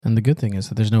And the good thing is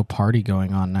that there's no party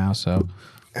going on now, so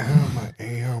Oh, my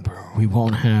elbow. we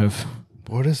won't have...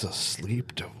 What is a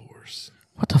sleep divorce?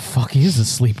 What the fuck is a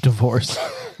sleep divorce?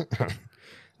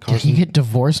 Did he get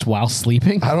divorced while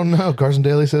sleeping? I don't know. Carson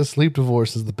Daly says sleep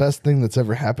divorce is the best thing that's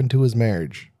ever happened to his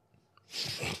marriage.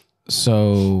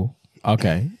 So,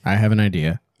 okay, I have an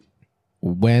idea.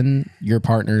 When your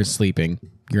partner is sleeping,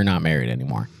 you're not married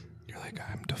anymore. You're like,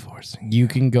 I'm divorcing. You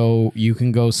can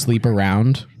go sleep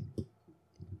around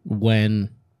when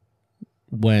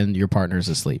your partner's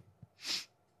asleep.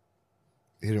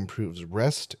 It improves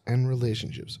rest and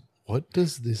relationships. What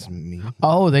does this mean?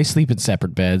 Oh, they sleep in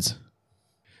separate beds.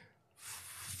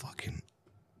 Fucking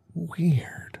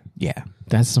weird. Yeah,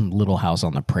 that's some Little House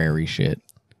on the Prairie shit.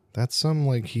 That's some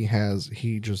like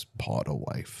he just bought a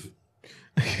wife.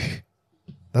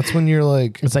 That's when you're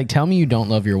like, It's like, tell me you don't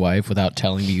love your wife without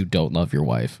telling me you don't love your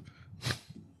wife.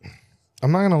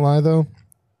 I'm not going to lie though.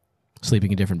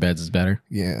 Sleeping in different beds is better.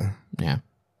 Yeah. Yeah.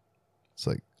 It's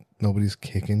like nobody's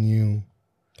kicking you.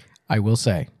 I will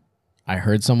say, I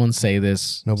heard someone say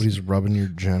this. Nobody's rubbing your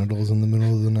genitals in the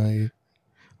middle of the night.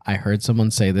 I heard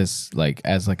someone say this like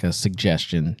as like a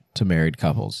suggestion to married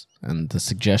couples. And the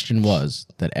suggestion was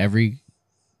that every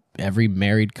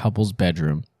married couple's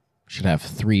bedroom should have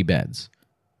 3 beds.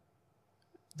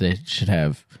 They should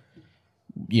have,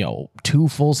 2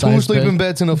 full-size beds. 2 sleeping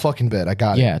beds and a fucking bed. I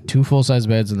got it. Yeah, 2 full-size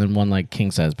beds and then 1 like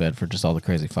king-size bed for just all the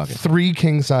crazy fucking. 3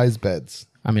 king-size beds.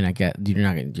 I mean, I get you're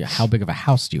not gonna. How big of a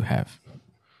house do you have?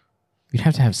 You'd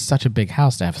have to have such a big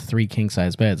house to have 3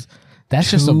 king-size beds. That's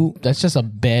just a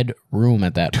bedroom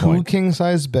at that 2 point.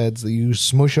 king-size beds that you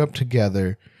smush up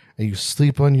together and you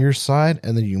sleep on your side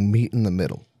and then you meet in the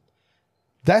middle.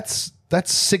 That's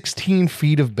 16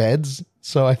 feet of beds,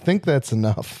 so I think that's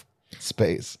enough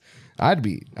space. I'd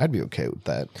be okay with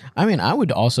that. I mean, I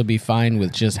would also be fine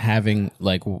with just having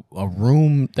like a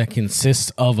room that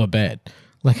consists of a bed.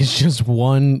 Like it's just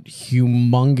one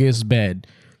humongous bed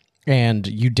and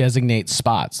you designate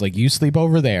spots. Like you sleep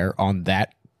over there on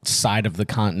that side of the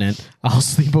continent. I'll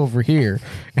sleep over here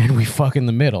and we fuck in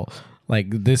the middle.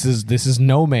 Like this is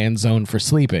no man's zone for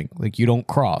sleeping. Like you don't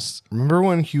cross. Remember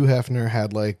when Hugh Hefner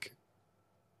had like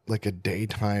a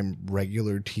daytime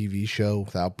regular TV show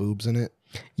without boobs in it?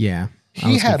 Yeah.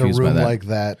 He had a room like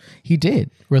that. He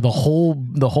did. Where the whole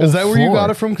Is that floor, where you got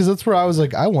it from? Because that's where I was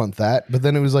like, I want that. But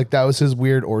then it was like that was his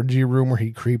weird orgy room where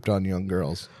he creeped on young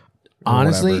girls.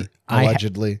 Honestly, whatever,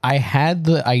 allegedly. I had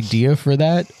the idea for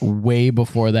that way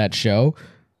before that show.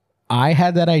 I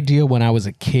had that idea when I was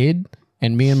a kid,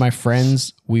 and me and my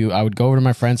friends, I would go over to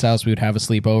my friend's house, we would have a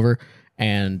sleepover,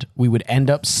 and we would end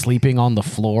up sleeping on the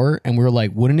floor, and we were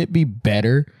like, wouldn't it be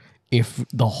better if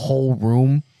the whole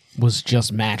room was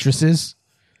just mattresses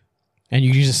and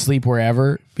you could just sleep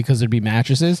wherever because there'd be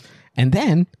mattresses? And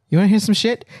then, you want to hear some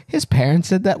shit? His parents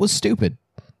said that was stupid.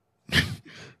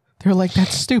 They're like,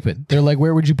 that's stupid. They're like,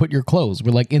 where would you put your clothes?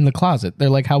 We're like, in the closet. They're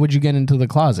like, how would you get into the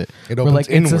closet? We're like,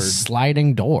 inward. it's a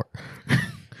sliding door.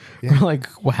 Yeah. We're like,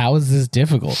 well, how is this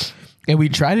difficult? And we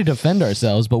try to defend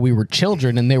ourselves, but we were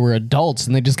children and they were adults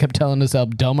and they just kept telling us how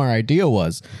dumb our idea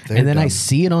was. And then dumb. I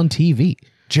see it on TV.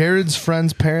 Jared's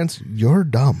friend's parents, you're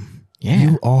dumb.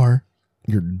 Yeah.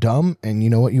 You're dumb, and you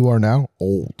know what you are now?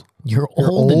 Old. You're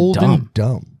old and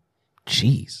dumb.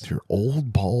 Jeez. Your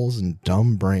old balls and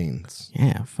dumb brains.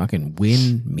 Yeah, fucking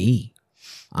win me.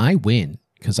 I win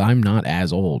because I'm not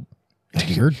as old.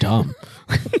 You're dumb.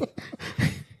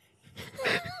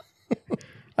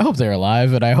 I hope they're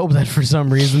alive, and I hope that for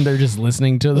some reason they're just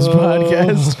listening to this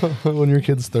podcast. When your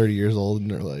kid's 30 years old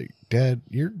and they're like, Dad,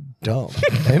 you're dumb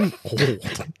and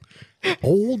old.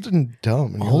 Old and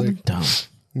dumb. And old and dumb.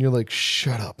 And you're like,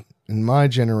 shut up. In my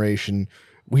generation,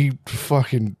 we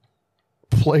fucking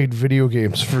played video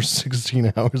games for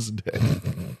 16 hours a day.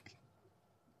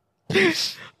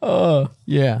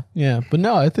 Yeah. But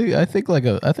no, I think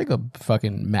a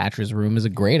fucking mattress room is a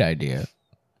great idea.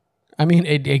 I mean,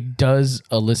 it does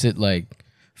elicit like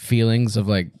feelings of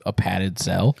like a padded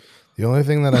cell. The only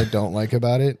thing that I don't like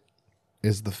about it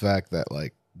is the fact that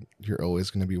like you're always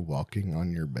going to be walking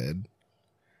on your bed.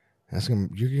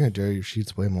 You're going to dare your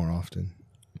sheets way more often.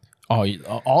 Oh,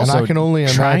 also, and I can only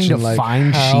imagine trying to like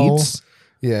find sheets.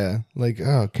 Yeah, like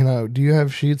do you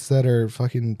have sheets that are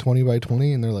fucking 20 by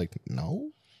 20? And they're like, no.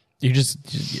 You just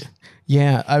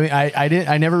yeah. I mean,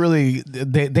 I never really.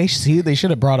 They should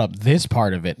have brought up this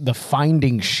part of it, the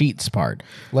finding sheets part.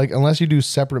 Like, unless you do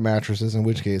separate mattresses, in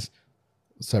which case,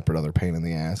 separate other pain in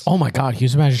the ass. Oh my god! Can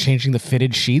you imagine changing the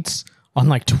fitted sheets on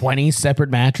like 20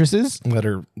 separate mattresses that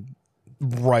are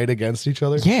right against each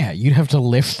other? Yeah, you'd have to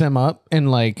lift them up and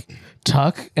like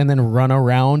tuck and then run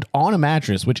around on a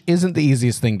mattress, which isn't the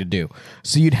easiest thing to do.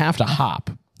 So you'd have to hop,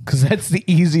 because that's the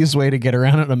easiest way to get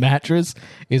around on a mattress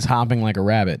is hopping like a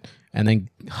rabbit and then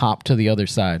hop to the other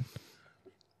side.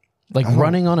 Like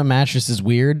running on a mattress is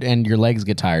weird and your legs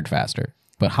get tired faster,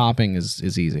 but hopping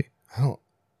is easy.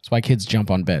 That's why kids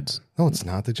jump on beds. No, it's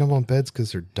not. They jump on beds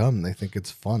because they're dumb. They think it's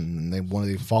fun, and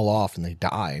they fall off and they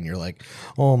die, and you're like,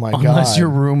 oh my God. Unless your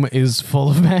room is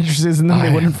full of mattresses, and then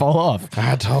they wouldn't fall off.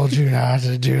 I told you not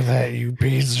to do that, you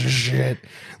piece of shit.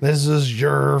 This is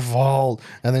your fault.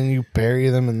 And then you bury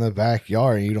them in the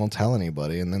backyard, and you don't tell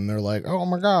anybody. And then they're like, oh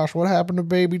my gosh, what happened to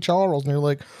baby Charles? And you're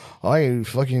like, I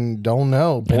fucking don't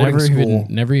know. Boarding school.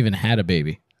 Never even had a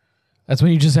baby. That's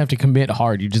when you just have to commit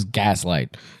hard. You just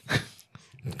gaslight.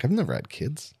 I've never had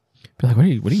kids. Be like, what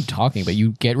are you talking about?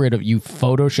 You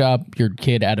Photoshop your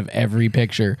kid out of every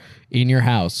picture in your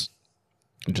house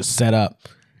and just set up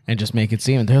and just make it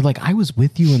seem. And they're like, I was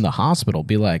with you in the hospital.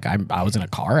 Be like, I was in a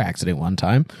car accident one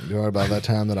time. You know about that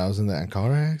time that I was in that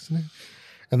car accident?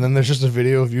 And then there's just a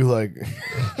video of you like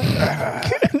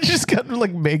just got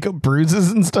like makeup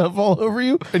bruises and stuff all over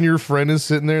you. And your friend is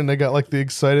sitting there and they got like the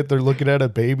excited, they're looking at a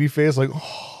baby face like,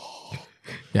 oh.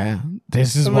 Yeah,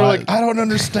 this is why. They're like, I don't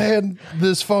understand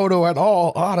this photo at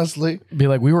all, honestly. Be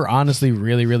like, we were honestly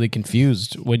really, really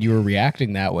confused when you were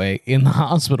reacting that way in the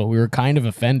hospital. We were kind of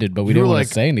offended, but we didn't want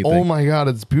to say anything. Oh my God,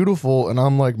 it's beautiful. And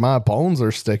I'm like, my bones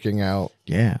are sticking out.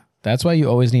 Yeah, that's why you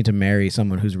always need to marry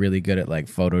someone who's really good at like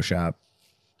Photoshop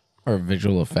or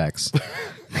visual effects.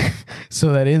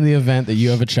 So that in the event that you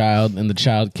have a child and the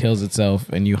child kills itself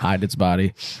and you hide its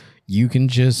body, you can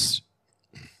just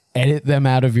edit them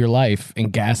out of your life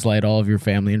and gaslight all of your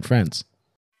family and friends.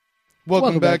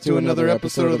 Welcome back to another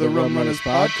episode of the Rum Runners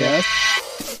Podcast.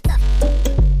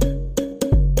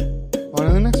 On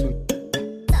to the next one.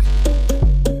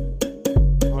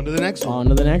 On to the next one. On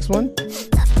to the next one.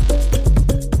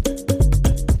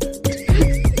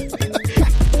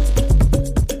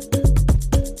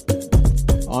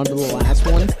 On to the last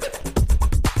one.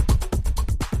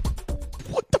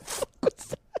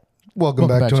 Welcome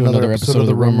back to another episode of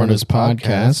the Rum Runners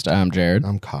Podcast. I'm Jared.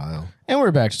 I'm Kyle. And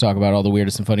we're back to talk about all the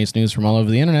weirdest and funniest news from all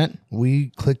over the internet. We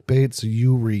clickbait, so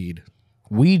you read.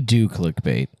 We do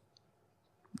clickbait.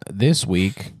 This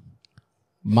week,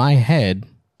 my head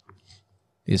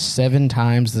is 7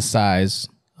 times the size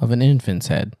of an infant's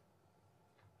head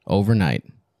overnight.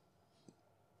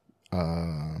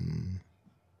 I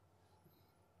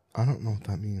don't know what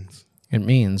that means. It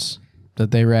means that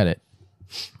they read it.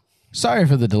 Sorry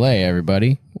for the delay,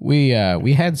 everybody. We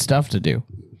had stuff to do.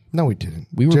 No, we didn't.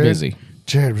 We were busy.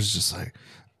 Jared was just like,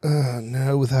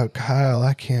 no, without Kyle,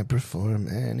 I can't perform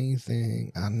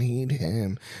anything. I need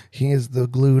him. He is the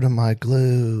glue to my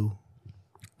glue.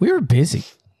 We were busy.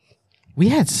 We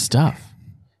had stuff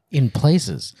in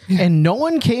places. Yeah. And no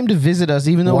one came to visit us,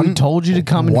 even though we told you to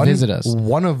come and visit us.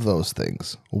 One of those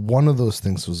things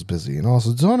was busy. And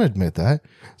also, don't admit that.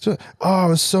 So, it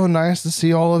was so nice to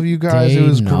see all of you guys. It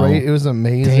was great. It was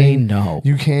amazing. They know.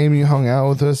 You came, you hung out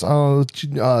with us. Oh,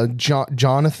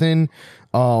 Jonathan,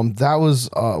 that was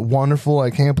wonderful.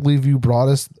 I can't believe you brought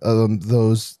us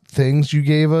those things you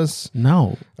gave us.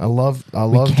 No. I loved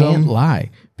them. We can't lie,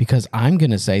 because I'm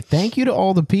going to say thank you to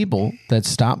all the people that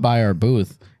stopped by our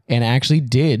booth and actually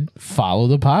did follow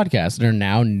the podcast and are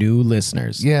now new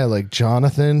listeners. Yeah, like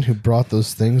Jonathan, who brought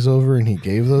those things over and he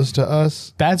gave those to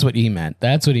us. That's what he meant.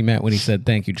 That's what he meant when he said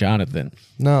thank you, Jonathan.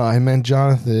 No, I meant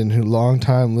Jonathan, who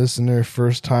long-time listener,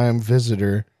 first-time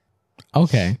visitor.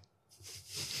 Okay.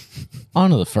 On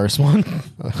to the first one.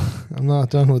 I'm not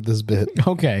done with this bit.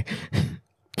 Okay.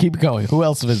 Keep going. Who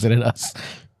else visited us?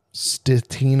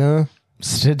 Statina.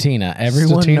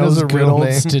 Everyone knows a good old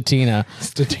Statina.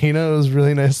 Statina, it was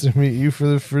really nice to meet you for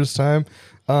the first time.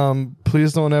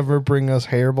 Please don't ever bring us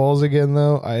hairballs again,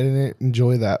 though. I didn't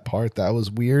enjoy that part. That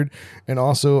was weird. And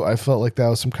also, I felt like that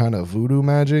was some kind of voodoo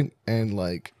magic. And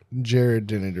like, Jared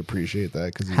didn't appreciate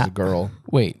that because he's a girl.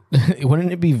 Wait,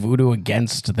 wouldn't it be voodoo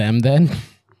against them then?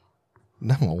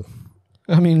 No.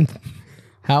 I mean,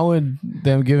 how would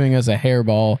them giving us a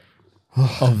hairball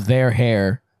of their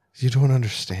hair... You don't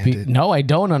understand it. No, I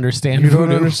don't understand. You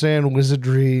don't understand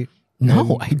wizardry.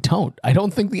 No, I don't. I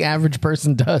don't think the average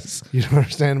person does. You don't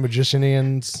understand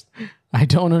magicians. I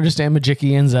don't understand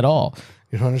magicians at all.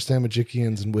 You don't understand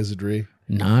magicians and wizardry.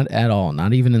 Not at all.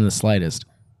 Not even in the slightest.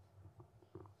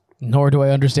 Nor do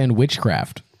I understand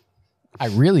witchcraft. I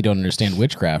really don't understand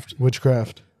witchcraft.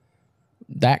 Witchcraft.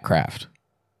 That craft.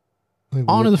 Like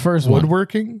on to the first one.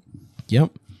 Woodworking?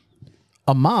 Yep.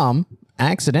 A mom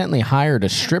accidentally hired a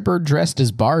stripper dressed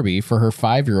as Barbie for her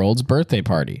 5-year-old's birthday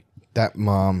party. That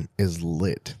mom is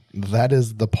lit. that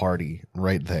is the party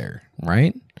right there.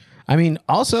 Right? I mean,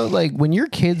 also, like, when your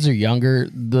kids are younger,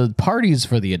 the party's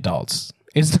for the adults.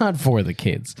 It's not for the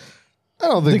kids. I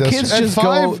don't think the that's kids at just five,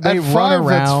 go, they at run five,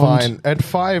 around. That's fine. At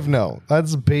 5, no.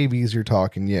 That's babies you're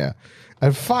talking, yeah.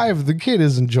 At 5, the kid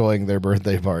is enjoying their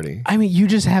birthday party. I mean, you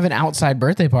just have an outside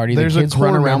birthday party. There's the kids a core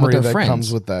run around with memory their that friends.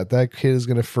 comes with that. That kid is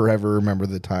going to forever remember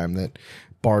the time that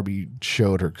Barbie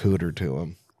showed her cooter to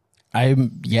him.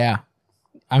 Yeah.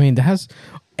 I mean,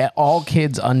 all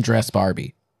kids undress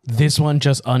Barbie. This one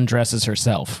just undresses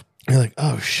herself. You're like,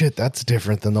 oh shit, that's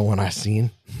different than the one I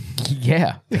seen.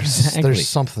 Yeah, exactly. There's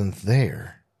something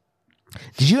there.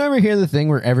 Did you ever hear the thing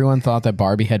where everyone thought that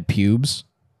Barbie had pubes?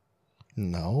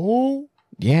 No.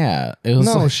 Yeah. It was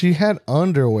No, she had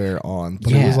underwear on,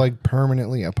 but it was like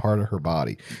permanently a part of her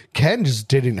body. Ken just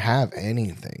didn't have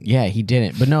anything. Yeah, he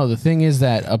didn't. But no, the thing is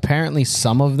that apparently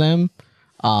some of them,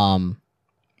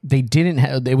 they didn't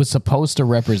have, it was supposed to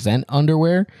represent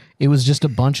underwear. It was just a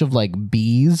bunch of like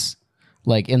bees.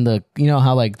 Like in the, you know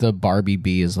how like the Barbie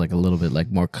bee is like a little bit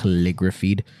like more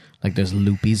calligraphied, like there's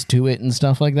loopies to it and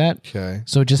stuff like that. Okay.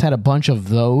 So it just had a bunch of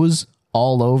those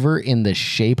all over in the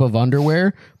shape of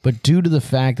underwear, but due to the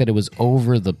fact that it was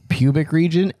over the pubic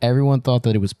region, everyone thought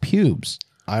that it was pubes.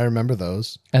 I remember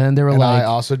those. And then they were like, I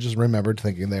also just remembered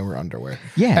thinking they were underwear.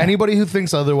 Yeah. Anybody who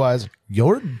thinks otherwise,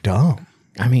 you're dumb.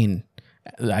 I mean,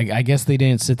 I guess they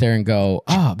didn't sit there and go,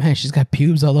 oh man, she's got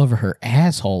pubes all over her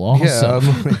asshole also.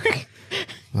 Yeah,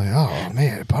 like, oh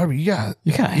man, Barbie, you got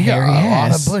hairy a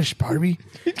ass. lot of bush, Barbie.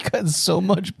 You got so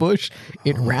much bush,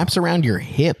 it wraps around your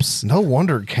hips. No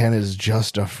wonder Ken is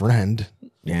just a friend.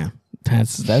 Yeah,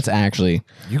 that's actually,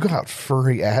 You got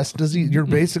furry ass disease. You're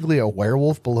basically a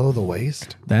werewolf below the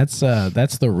waist. that's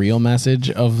the real message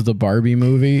of the Barbie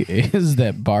movie is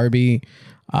that Barbie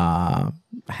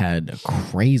had a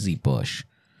crazy bush.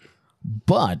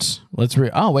 But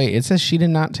oh wait, it says she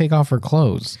did not take off her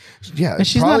clothes. Yeah, And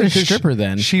she's not a stripper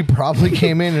then. She probably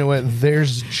came in and went,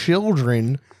 "There's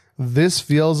children. This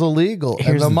feels illegal." Here's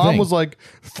and the the mom thing. was like,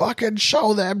 "Fucking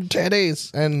show them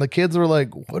titties." And the kids were like,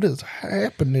 "What is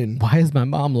happening?" Why is my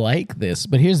mom like this?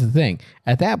 But here's the thing.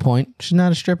 At that point, she's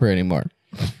not a stripper anymore.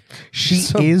 She's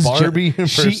a Barbie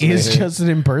she is impersonator. just an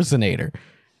impersonator.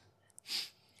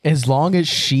 As long as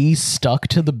she stuck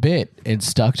to the bit and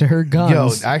stuck to her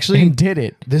guns actually, and did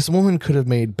it. This woman could have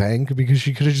made bank because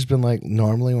she could have just been like,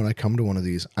 normally when I come to one of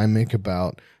these, I make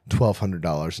about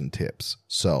 $1,200 in tips.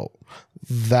 So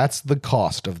that's the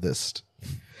cost of this.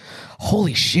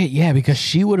 Holy shit, yeah, because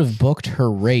she would have booked her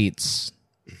rates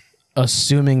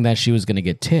assuming that she was going to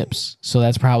get tips. So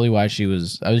that's probably why she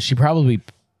probably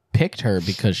picked her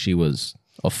because she was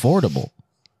affordable.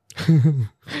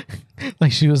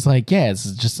 Like she was like, yeah,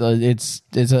 it's just it's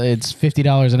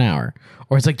 $50 an hour,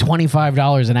 or it's like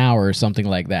 $25 an hour or something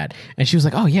like that. And she was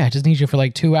like, oh yeah, I just need you for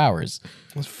like 2 hours.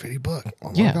 That's $50. Oh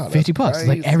my Yeah, God, $50. that's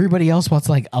Like crazy. everybody else wants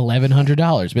like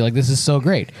 $1,100. Be like, this is so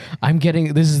great. I'm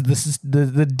getting this is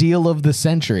the deal of the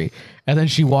century. And then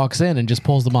she walks in and just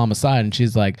pulls the mom aside, and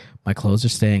she's like, my clothes are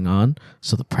staying on,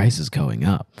 so the price is going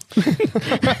up.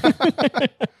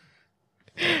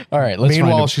 All right, let's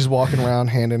Meanwhile, she's walking around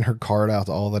handing her card out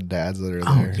to all the dads that are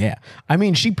there. Yeah. I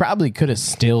mean, she probably could have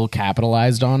still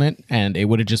capitalized on it, and it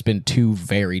would have just been two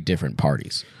very different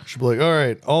parties. She'd be like, all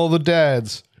right, all the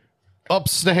dads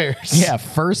upstairs. Yeah,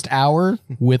 first hour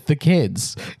with the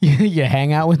kids. You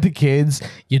hang out with the kids,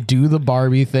 you do the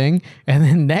Barbie thing, and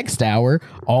then next hour,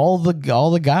 all the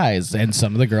guys and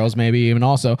some of the girls maybe even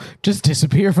also just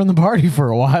disappear from the party for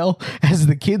a while as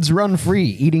the kids run free,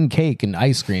 eating cake and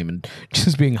ice cream and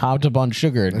just being hopped up on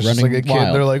sugar and It's just running like a kid.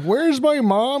 wild. They're like, where's my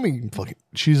mommy? Fucking,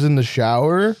 she's in the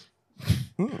shower.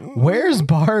 Where's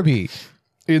Barbie?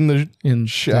 In the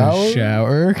shower? The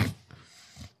shower.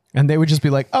 And they would just be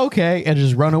like, okay, and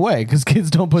just run away because kids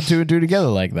don't put two and two together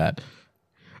like that.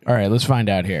 All right, let's find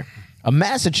out here. A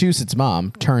Massachusetts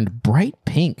mom turned bright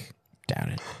pink. Doubt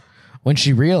it. When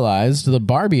she realized the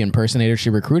Barbie impersonator she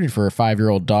recruited for her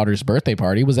 5-year-old daughter's birthday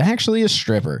party was actually a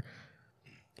stripper.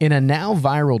 In a now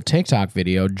viral TikTok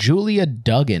video, Julia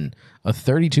Duggan, a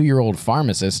 32-year-old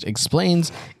pharmacist, explains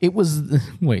it was the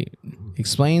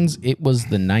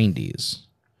 90s.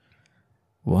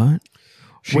 What?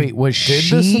 Wait, was Did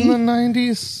she this in the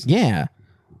 90s? Yeah.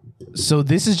 So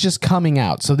this is just coming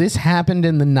out. So this happened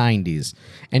in the 90s,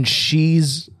 and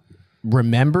she's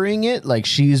remembering it, like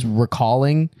she's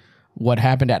recalling what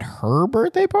happened at her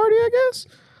birthday party, I guess.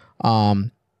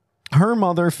 Her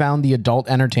mother found the adult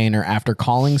entertainer after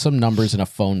calling some numbers in a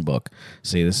phone book.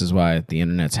 See, this is why the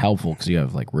internet's helpful, because you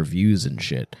have like reviews and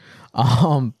shit.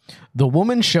 The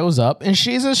woman shows up and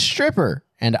she's a stripper,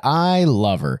 and I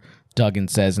love her. Duggan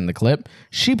says in the clip.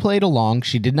 She played along.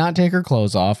 She did not take her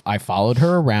clothes off. I followed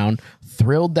her around,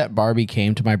 thrilled that Barbie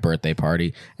came to my birthday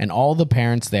party, and all the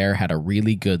parents there had a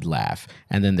really good laugh.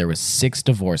 And then there was 6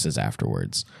 divorces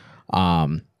afterwards.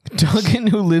 Duggan,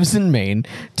 who lives in Maine,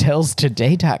 tells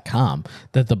Today.com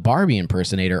that the Barbie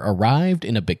impersonator arrived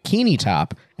in a bikini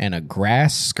top and a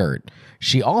grass skirt.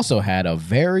 She also had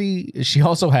very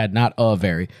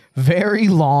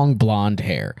long blonde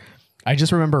hair. I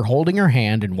just remember holding her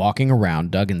hand and walking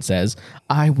around, Duggan says.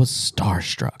 I was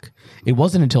starstruck. It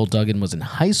wasn't until Duggan was in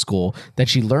high school that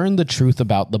she learned the truth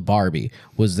about the Barbie.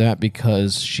 Was that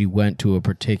because she went to a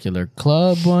particular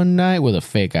club one night with a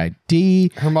fake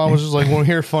ID? Her mom was just like, want to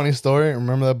hear a funny story?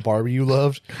 Remember that Barbie you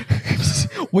loved?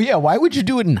 Well, yeah, why would you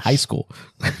do it in high school?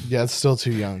 Yeah, it's still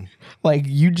too young. Like,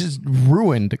 you just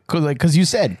ruined, because you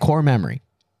said core memory.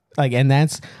 Like, and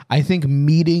that's, I think,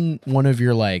 meeting one of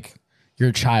your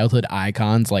childhood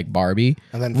icons like Barbie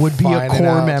and then would be a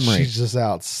core memory. She's just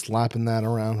out slapping that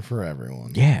around for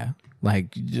everyone. Yeah.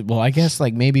 Like, well, I guess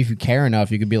like maybe if you care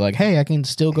enough, you could be like, hey, I can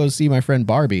still go see my friend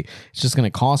Barbie. It's just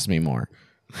going to cost me more.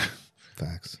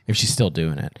 Facts. If she's still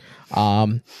doing it.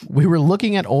 We were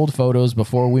looking at old photos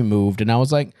before we moved, and I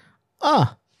was like,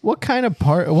 what kind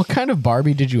of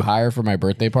Barbie did you hire for my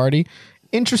birthday party?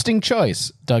 Interesting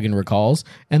choice, Duggan recalls.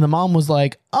 And the mom was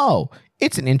like, oh,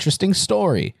 it's an interesting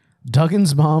story.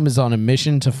 Duggan's mom is on a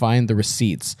mission to find the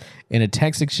receipts. In a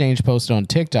text exchange posted on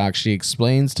TikTok, she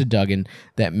explains to Duggan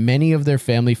that many of their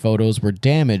family photos were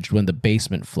damaged when the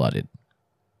basement flooded.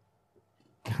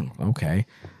 Okay.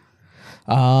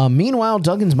 Meanwhile,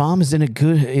 Duggan's mom is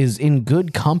in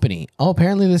good company. Oh,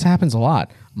 apparently this happens a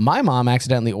lot. My mom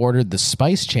accidentally ordered the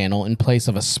Spice Channel in place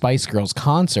of a Spice Girls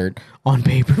concert on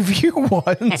pay-per-view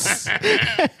once.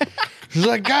 She's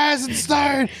like, guys, it's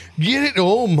starting. Get it.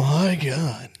 Oh, my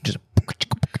God. Just.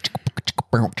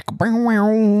 I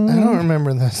don't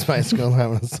remember that Spice Girl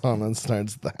having a song that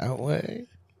starts that way.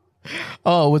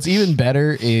 Oh, what's even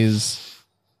better is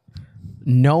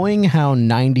knowing how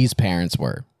 90s parents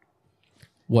were.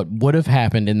 What would have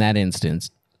happened in that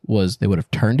instance was they would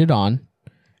have turned it on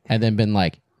and then been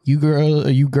like, you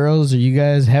girls, or you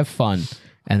guys have fun,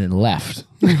 and then left.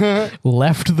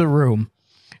 Left the room,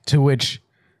 to which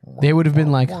they would have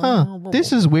been like,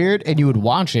 this is weird, and you would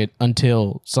watch it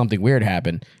until something weird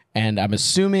happened. And I'm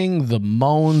assuming the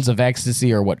moans of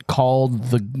ecstasy are what called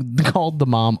the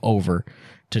mom over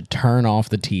to turn off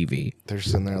the TV. They're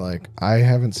sitting there like, I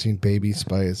haven't seen Baby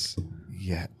Spice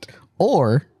yet.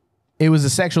 Or it was a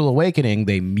sexual awakening.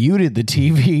 They muted the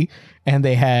TV and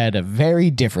they had a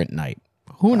very different night.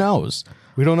 Who knows?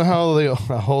 We don't know how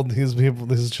old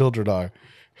these children are.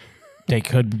 They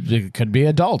could be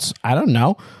adults. I don't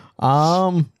know.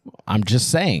 I'm just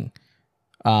saying.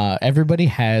 Everybody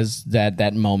has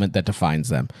that moment that defines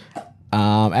them.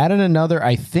 Added another,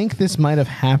 I think this might have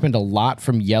happened a lot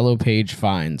from Yellow Page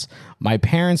finds. My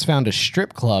parents found a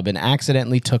strip club and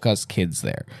accidentally took us kids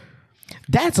there.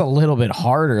 That's a little bit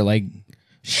harder. Like,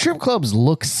 strip clubs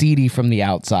look seedy from the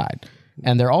outside.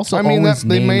 And they're also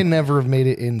they may never have made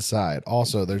it inside.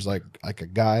 Also, there's like a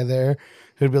guy there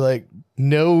who'd be like,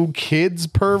 no kids,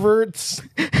 perverts.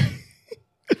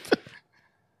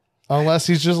 Unless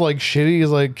he's just like shitty, he's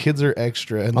like, kids are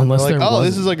extra. And unless they're like,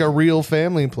 this is like a real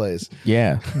family place.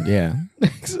 Yeah.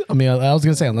 I mean, I was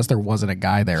going to say, unless there wasn't a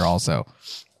guy there also.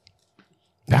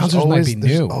 Bouncers might be new.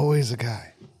 There's always a guy.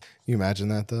 You imagine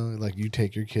that, though? Like, you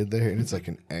take your kid there, and it's like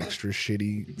an extra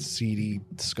shitty, seedy,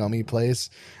 scummy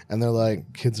place. And they're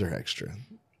like, kids are extra.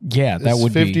 Yeah, that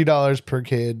would be $50 per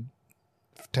kid,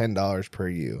 $10 per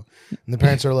you. And the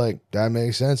parents are like, that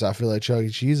makes sense. I feel like Chuck E.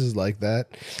 Cheese is like that.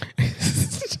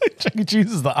 Chuck E.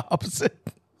 Cheese is the opposite.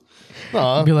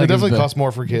 No, it definitely costs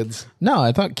more for kids. No,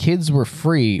 I thought kids were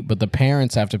free, but the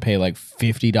parents have to pay like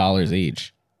 $50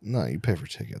 each. No, you pay for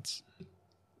tickets.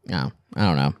 No, I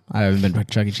don't know. I haven't been to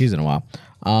Chuck E. Cheese in a while.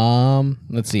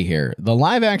 Let's see here. The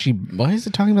live action. Why is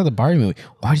it talking about the Barbie movie?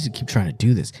 Why does it keep trying to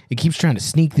do this? It keeps trying to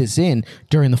sneak this in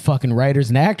during the fucking writers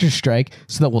and actors strike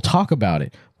so that we'll talk about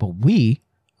it. But we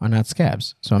are not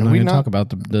scabs, so I'm not going to talk about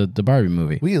the Barbie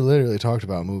movie. We literally talked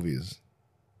about movies.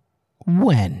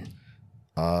 When?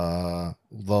 The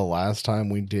last time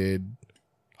we did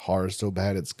Horror So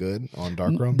Bad It's Good on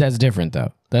Darkroom. That's different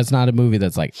though. That's not a movie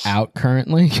that's like out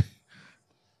currently.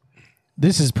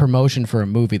 This is promotion for a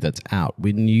movie that's out.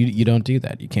 You don't do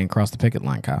that. You can't cross the picket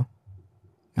line, Kyle.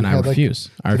 And I refuse.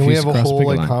 Can we have a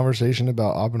whole conversation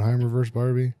about Oppenheimer versus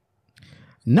Barbie?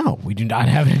 No, we do not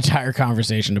have an entire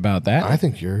conversation about that. I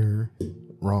think you're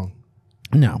wrong.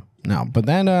 No, No, but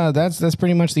then that's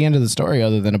pretty much the end of the story,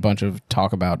 other than a bunch of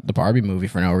talk about the Barbie movie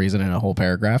for no reason in a whole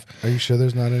paragraph. Are you sure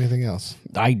there's not anything else?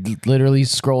 I literally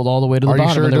scrolled all the way to the Are bottom.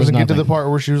 you sure it and there was doesn't get to nothing. the part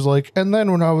where she was like, and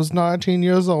then when I was 19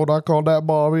 years old, I called that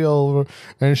Barbie over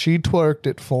and she twerked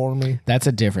it for me. That's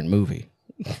a different movie.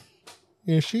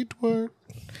 Yeah, she twerked.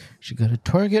 She got to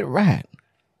twerk it right.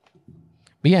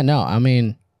 But yeah, no, I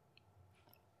mean,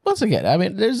 once again, I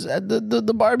mean, there's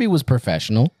the Barbie was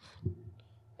professional.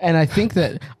 And I think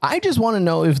that I just want to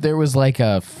know if there was like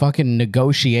a fucking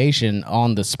negotiation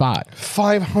on the spot.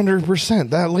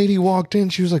 500%. That lady walked in.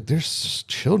 She was like, there's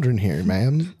children here,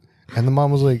 ma'am. And the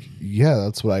mom was like, yeah,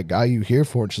 that's what I got you here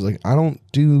for. And she's like, I don't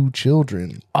do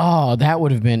children. Oh, that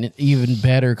would have been an even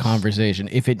better conversation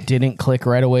if it didn't click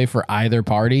right away for either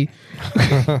party.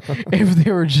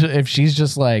 If she's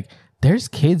just like, there's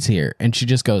kids here, and she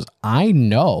just goes, I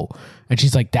know. And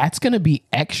she's like, that's going to be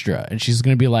extra. And she's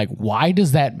going to be like, why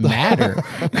does that matter?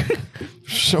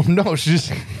 So no, she's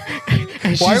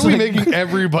why are we making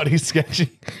everybody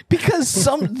sketchy? Because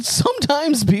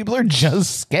sometimes people are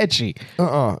just sketchy.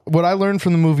 What I learned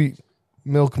from the movie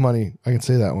Milk Money, I can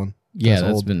say that one. Yeah,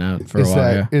 that's been out for a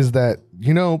while. Is that,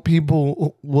 you know,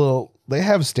 people they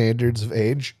have standards of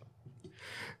age.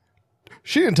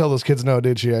 She didn't tell those kids no,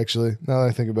 did she? Actually, now that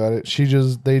I think about it,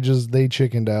 they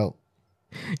chickened out.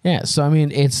 Yeah, so I mean,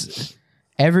 it's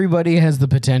everybody has the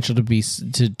potential to be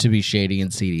shady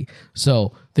and seedy.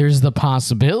 So there's the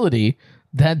possibility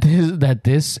that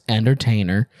this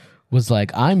entertainer was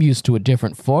like, I'm used to a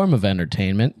different form of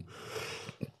entertainment,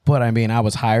 but I mean, I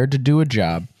was hired to do a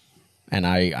job, and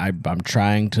I'm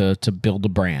trying to build a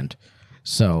brand.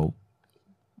 So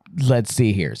let's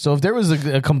see here. So if there was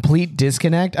a complete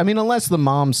disconnect, I mean, unless the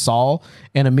mom saw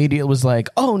and immediately was like,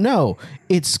 "Oh no,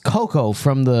 it's Coco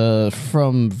from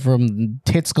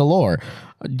Tits Galore."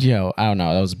 You know, I don't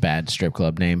know. That was a bad strip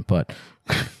club name, but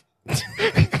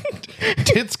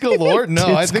Tits Galore. No,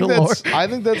 Tits Galore. I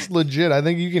think that's legit. I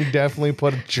think you can definitely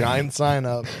put a giant sign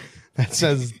up that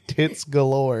says Tits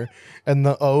Galore, and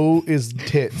the O is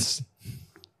tits.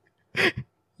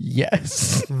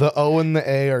 Yes, the O and the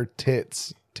A are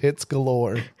tits. Tits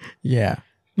Galore. Yeah.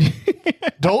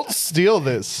 Don't steal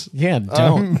this. Yeah,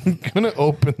 don't. I'm gonna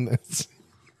open this.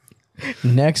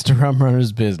 Next to Rum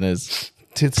Runner's business.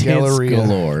 Tits Galleria.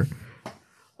 Galore.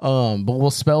 But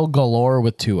we'll spell galore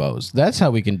with two O's. That's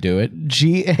how we can do it.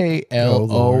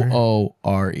 Galoore.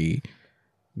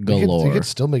 Galore. You could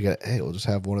still make it A. We'll just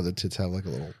have one of the tits have like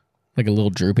a little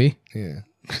droopy. Yeah.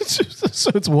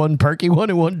 So it's one perky one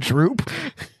and one droop.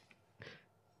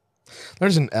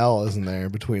 There's an L, isn't there,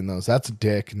 between those? That's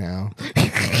dick now.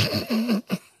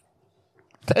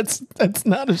 That's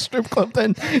not a strip club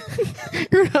then.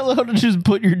 You're not allowed to just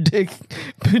put your dick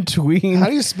between. How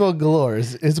do you spell galore?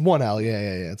 It's one L. Yeah.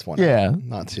 It's one Yeah. L.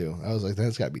 Not two. I was like,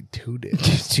 that's got to be two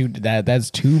dicks.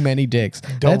 That's too many dicks.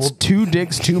 That's two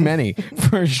dicks too many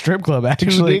for a strip club,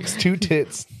 actually. Two dicks, two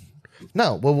tits.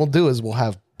 No, what we'll do is we'll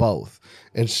have both.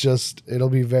 It's just, it'll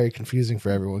be very confusing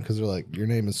for everyone because they're like, your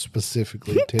name is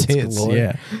specifically Tits Galore.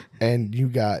 Yeah. And you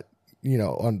got, you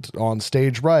know, on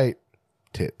stage right,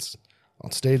 tits.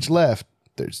 On stage left,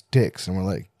 there's dicks. And we're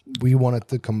like, we want it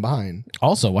to combine.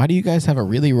 Also, why do you guys have a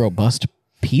really robust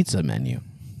pizza menu?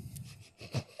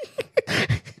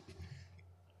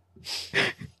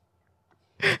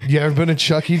 You ever been to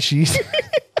Chuck E. Cheese?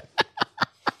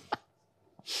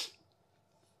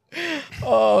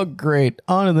 Oh, great.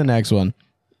 On to the next one.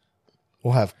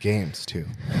 We'll have games too.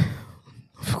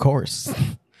 Of course.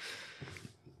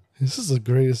 This is the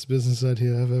greatest business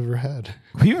idea I've ever had.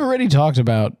 We've already talked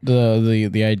about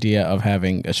the idea of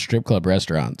having a strip club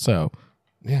restaurant, so.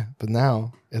 Yeah, but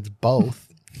now it's both.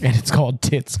 And it's called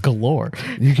Tits Galore.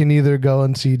 You can either go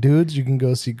and see dudes, you can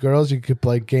go see girls, you could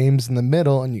play games in the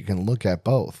middle, and you can look at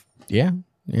both. Yeah.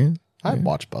 I'd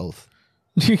watch both.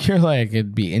 You're like,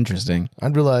 it'd be interesting.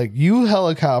 I'd be like, you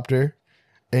helicopter,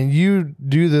 and you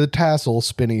do the tassel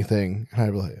spinny thing. And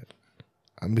I'd be like,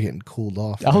 I'm getting cooled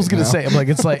off. I was gonna say, I'm like,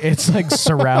 it's like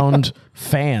surround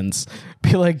fans.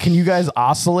 Be like, can you guys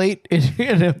oscillate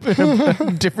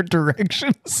in different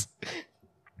directions?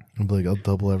 I'm like, I'll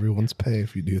double everyone's pay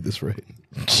if you do this right.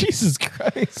 Jesus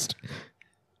Christ!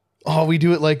 Oh, we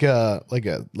do it like a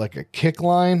kick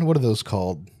line. What are those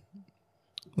called?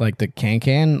 Like the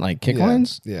can like kick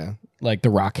lines? Yeah. Like the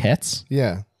Rockettes?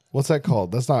 Yeah. What's that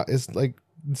called? It's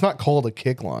not called a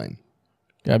kick line.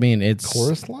 I mean, it's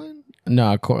chorus line.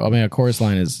 No, a chorus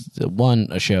line is one,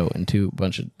 a show, and two, a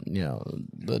bunch of,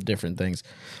 the different things.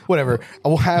 Whatever. I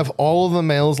will have all of the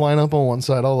males line up on one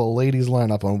side, all the ladies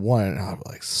line up on one, and I'll be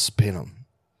like, spin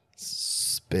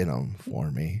them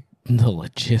for me. The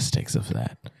logistics of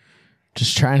that.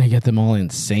 just trying to get them all in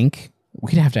sync.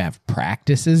 We'd have to have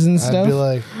practices and stuff. I'd be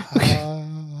like,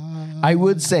 I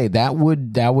would say that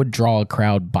would draw a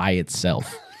crowd by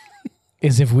itself.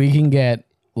 Is if we can get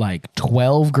like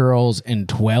 12 girls and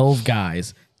 12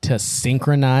 guys to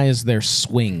synchronize their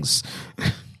swings.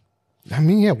 I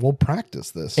mean, yeah, we'll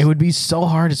practice this. It would be so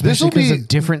hard, especially because of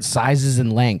different sizes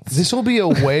and lengths. This will be a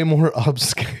way more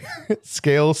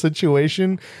upscale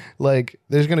situation. Like,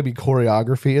 there's going to be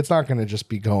choreography. It's not going to just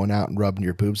be going out and rubbing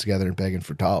your boobs together and begging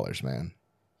for dollars, man.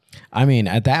 I mean,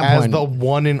 at that As point, the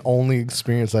one and only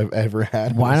experience I've ever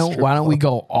had. why don't we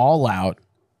go all out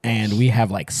and we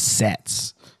have like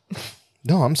sets?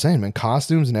 No, I'm saying, man,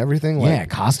 costumes and everything. Like, Yeah,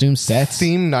 costume sets.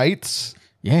 theme nights.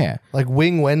 Yeah. Like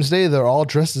Wing Wednesday, they're all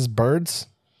dressed as birds.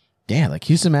 Yeah, like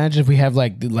you just imagine if we have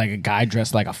like a guy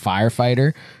dressed like a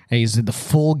firefighter and he's in the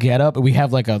full getup, and we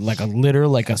have like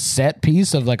a set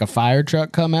piece of like a fire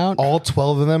truck come out. All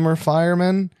 12 of them are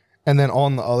firemen. And then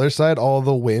on the other side, all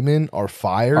the women are Or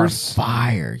fires.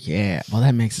 fire, yeah. Well,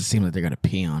 that makes it seem like they're gonna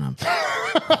pee on them.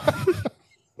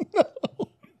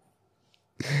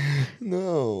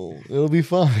 No, it'll be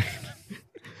fine.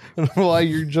 I don't know why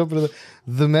you're jumping to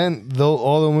the men, though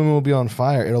all the women will be on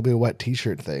fire. It'll be a wet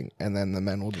t-shirt thing. And then the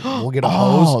men will get a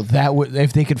hose. Oh, that would,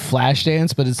 if they could flash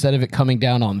dance, but instead of it coming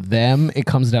down on them, it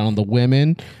comes down on the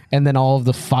women, and then all of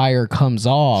the fire comes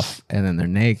off, and then they're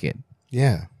naked.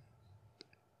 Yeah.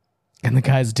 And the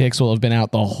guy's dicks will have been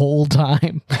out the whole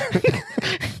time.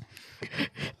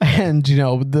 And, you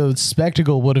know, the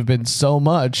spectacle would have been so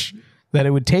much that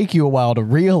it would take you a while to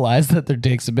realize that their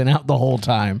dicks have been out the whole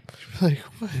time. Like,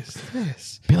 what is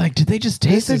this? Be like, did they just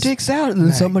take their dicks out? And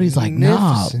then somebody's like, nah,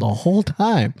 magnificent. the whole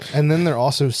time. And then they're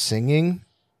also singing.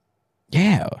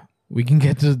 Yeah. We can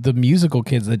get to the musical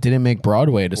kids that didn't make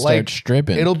Broadway to start Like,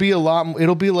 stripping. It'll be like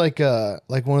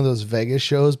one of those Vegas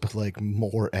shows, but like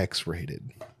more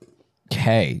X-rated.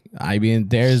 Okay. I mean,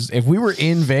 if we were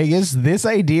in Vegas, this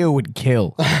idea would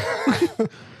kill.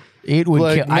 It would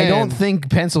Like, kill. I don't man.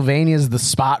 think Pennsylvania is the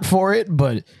spot for it,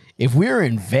 but if we were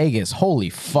in Vegas,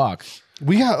 holy fuck.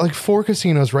 We got like 4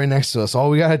 casinos right next to us. All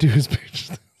we gotta do is pitch.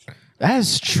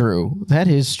 That's true. That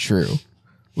is true.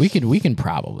 We can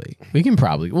probably.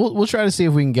 We'll try to see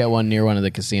if we can get one near one of the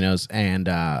casinos. And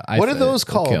What are those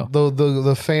called?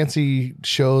 The fancy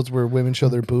shows where women show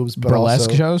their boobs, but burlesque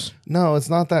also, shows? No, it's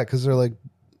not that, because they're like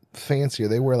fancier.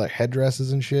 They wear like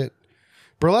headdresses and shit.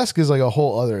 Burlesque is like a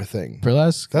whole other thing.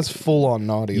 Burlesque? That's full on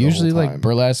naughty. Usually, the whole like time.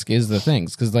 burlesque is the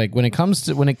things, because like when it comes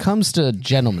to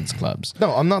gentlemen's clubs,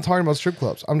 No, I'm not talking about strip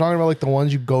clubs. I'm talking about like the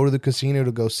ones you go to the casino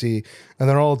to go see, and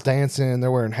they're all dancing and they're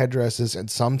wearing headdresses,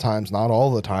 and sometimes, not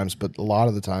all the times, but a lot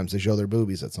of the times, they show their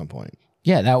boobies at some point.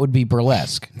 yeah, that would be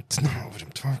burlesque. It's not what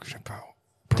I'm talking about.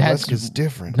 Burlesque is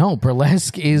different. No,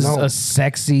 burlesque is No. a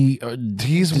sexy,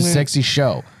 sexy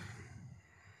show.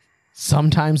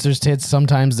 Sometimes there's tits,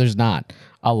 sometimes there's not.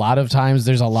 A lot of times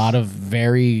there's a lot of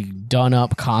very done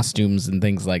up costumes and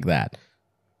things like that.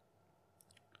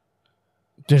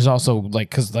 There's also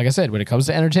because like I said, when it comes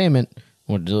to entertainment,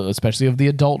 especially of the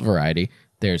adult variety,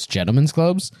 there's gentlemen's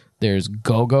clubs, there's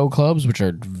go-go clubs, which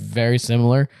are very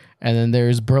similar, and then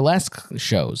there's burlesque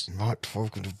shows. I'm not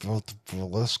talking about the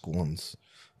burlesque ones.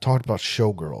 Talked about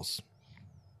showgirls.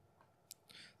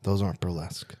 Those aren't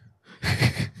burlesque.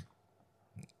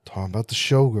 Talking about the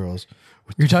showgirls.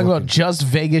 You're talking about just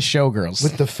Vegas showgirls.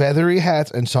 With the feathery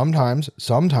hats, and sometimes,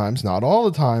 not all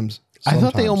the times. I thought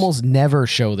they sometimes. almost never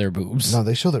show their boobs. No,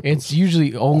 they show their boobs. It's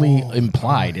usually only all the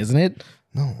implied, time. isn't it?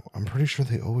 No, I'm pretty sure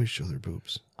they always show their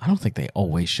boobs. I don't think they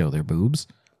always show their boobs.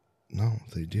 No,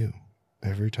 they do.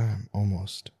 Every time,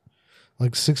 almost.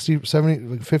 Like 60, 70,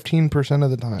 like 15% of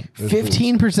the time.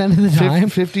 15% of the time?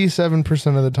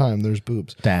 57% of the time, there's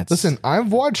boobs. Listen,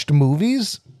 I've watched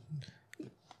movies.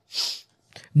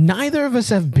 Neither of us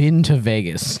have been to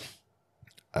Vegas.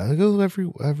 I go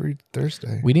every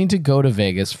Thursday. We need to go to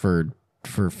Vegas for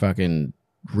fucking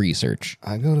research.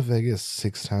 I go to Vegas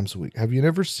 6 times a week. Have you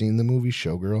never seen the movie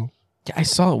Showgirl? Yeah, I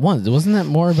saw it once. Wasn't that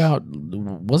more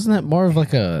of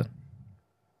like a...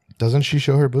 Doesn't she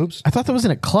show her boobs? I thought that was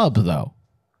in a club, though.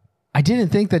 I didn't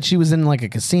think that she was in like a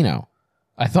casino.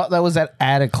 I thought that was at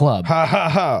a club. Ha ha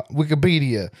ha.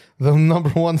 Wikipedia, the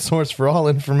 #1 source for all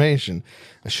information.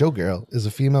 A showgirl is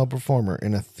a female performer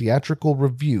in a theatrical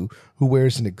revue who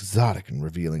wears an exotic and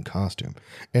revealing costume,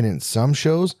 and in some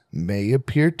shows may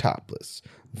appear topless.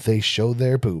 They show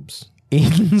their boobs.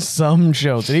 In some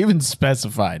shows. It even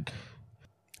specified.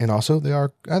 And also,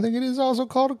 I think it is also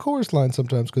called a chorus line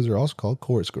sometimes, because they're also called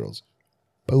chorus girls.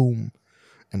 Boom.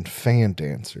 And fan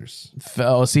dancers.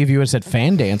 Oh, see, if you would have said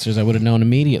fan dancers, I would have known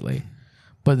immediately.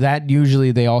 But that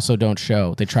usually they also don't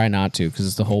show. They try not to because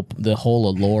it's the whole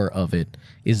allure of it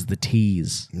is the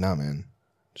tease. Nah, man.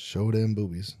 Show them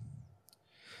boobies.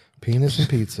 Penis and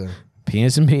pizza.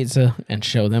 Penis and pizza and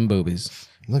show them boobies.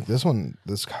 Look,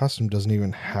 this costume doesn't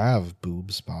even have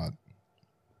boob spot.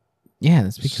 Yeah,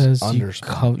 that's because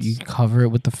you cover it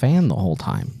with the fan the whole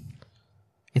time.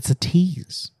 It's a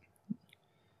tease.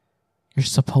 You're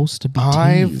supposed to be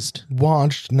teased. I've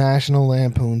watched National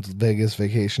Lampoon's Vegas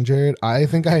Vacation, Jared. I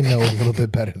think I know a little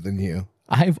bit better than you.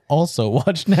 I've also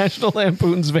watched National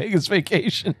Lampoon's Vegas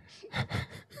Vacation.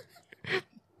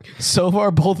 So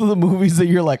far, both of the movies that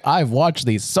you're like, I've watched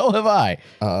these. So have I.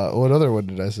 What other one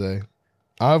did I say?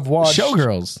 I've watched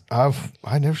Showgirls.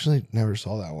 I never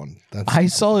saw that one. I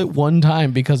saw it one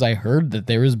time because I heard that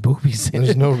there was boobies in it.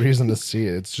 There's no reason to see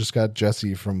it. It's just got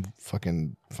Jesse from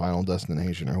fucking Final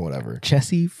Destination or whatever.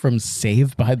 Jesse from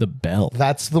Saved by the Bell.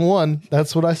 That's the one.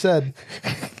 That's what I said.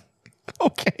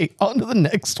 Okay, on to the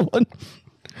next one.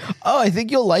 Oh, I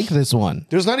think you'll like this one.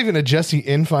 There's not even a Jesse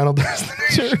in Final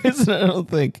Destination. There isn't, I don't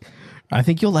think. I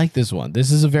think you'll like this one.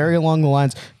 This is very along the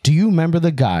lines. Do you remember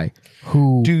the guy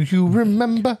who... Do you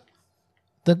remember?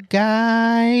 The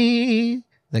guy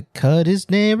that cut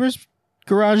his neighbor's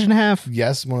garage in half.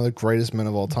 Yes, one of the greatest men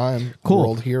of all time. Cool.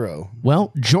 World hero.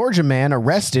 Well, Georgia man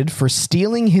arrested for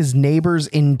stealing his neighbor's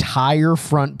entire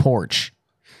front porch.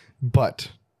 But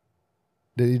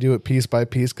did he do it piece by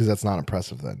piece? Because that's not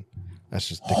impressive then. That's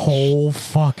just whole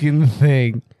fucking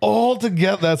thing. All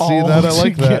together. I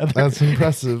like that. That's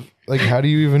impressive. Like, how do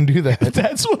you even do that?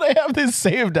 That's what I have this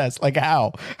saved as. Like,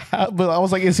 how? But I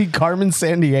was like, is he Carmen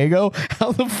Sandiego?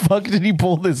 How the fuck did he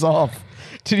pull this off?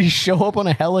 Did he show up on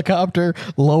a helicopter,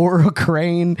 lower a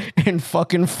crane, and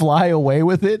fucking fly away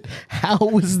with it? How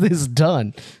was this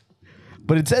done?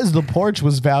 But it says the porch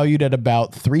was valued at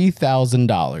about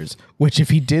 $3,000, which if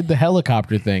he did the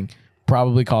helicopter thing,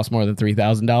 probably cost more than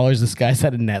 $3,000. This guy's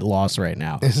at a net loss right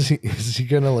now. Is he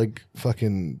gonna like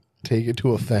fucking take it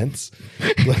to a fence?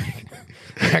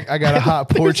 Like, I got a hot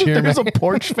porch here. There's a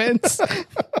porch fence.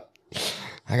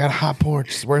 I got a hot porch.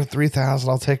 It's worth $3,000.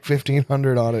 I'll take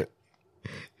 $1,500 on it.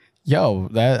 Yo,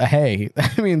 I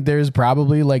mean, there's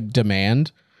probably like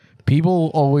demand.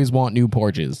 People always want new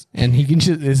porches, and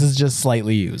this is just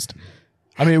slightly used.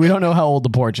 I mean, we don't know how old the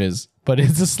porch is, but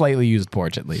it's a slightly used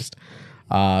porch at least.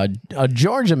 A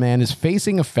Georgia man is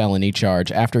facing a felony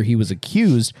charge after he was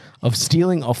accused of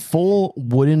stealing a full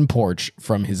wooden porch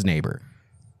from his neighbor.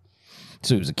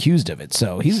 So he was accused of it.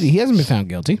 So he hasn't been found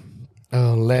guilty.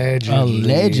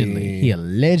 Allegedly. He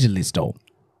allegedly stole.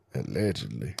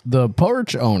 Allegedly. The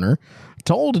porch owner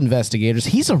told investigators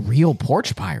he's a real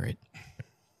porch pirate.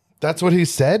 That's what he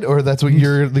said, or that's what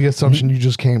the assumption you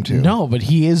just came to? No, but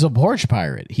he is a porch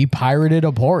pirate. He pirated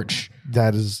a porch.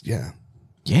 That is, yeah.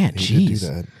 Yeah,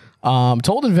 jeez.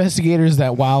 Told investigators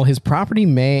that while his property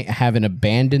may have an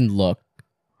abandoned look,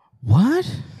 what?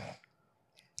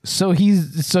 So he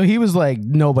was like,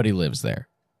 nobody lives there.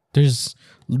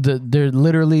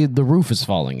 Literally the roof is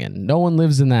falling in. No one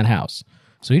lives in that house.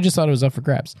 So he just thought it was up for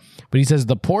grabs. But he says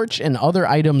the porch and other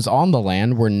items on the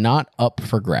land were not up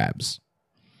for grabs.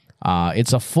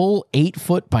 It's a full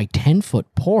 8-foot by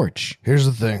 10-foot porch. Here's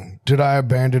the thing. Did I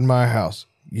abandon my house?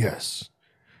 Yes.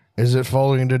 Is it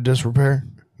falling into disrepair?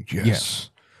 Yes.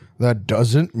 That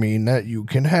doesn't mean that you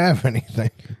can have anything.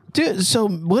 Dude, so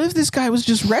what if this guy was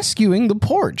just rescuing the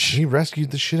porch? He rescued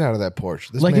the shit out of that porch.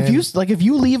 If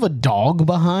you leave a dog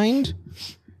behind,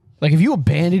 like if you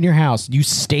abandon your house, you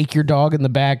stake your dog in the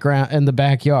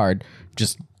backyard,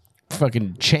 just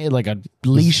fucking like a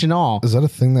leash and all. Is that a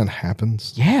thing that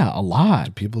happens? Yeah, a lot.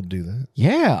 Do people do that?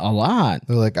 Yeah, a lot.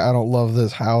 They're like, I don't love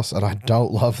this house and I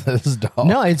don't love this dog.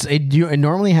 No, it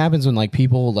normally happens when like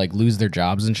people like lose their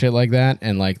jobs and shit like that,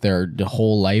 and like their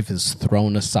whole life is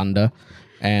thrown asunder,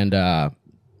 and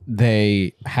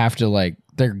they have to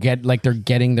they're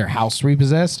getting their house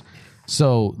repossessed,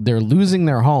 so they're losing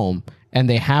their home and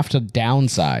they have to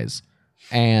downsize.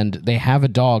 And they have a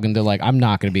dog, and they're like, I'm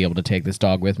not going to be able to take this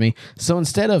dog with me. So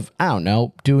instead of, I don't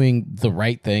know, doing the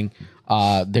right thing,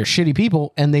 they're shitty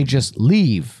people, and they just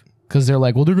leave. Because they're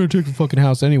like, well, they're going to take the fucking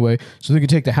house anyway, so they can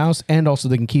take the house, and also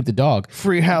they can keep the dog.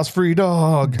 Free house, free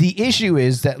dog. The issue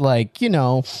is that, like, you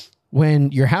know,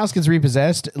 when your house gets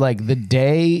repossessed, like the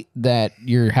day that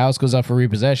your house goes up for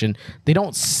repossession, they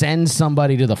don't send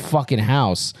somebody to the fucking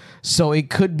house. So it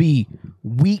could be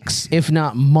weeks, if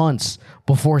not months,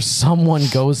 before someone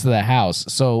goes to the house.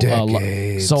 So a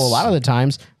lot of the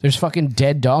times there's fucking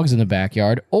dead dogs in the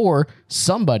backyard, or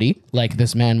somebody like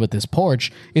this man with this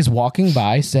porch is walking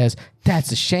by, says,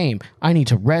 that's a shame, I need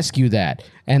to rescue that,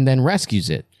 and then rescues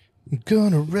it. I'm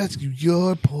gonna rescue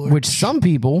your porch. Which some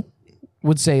people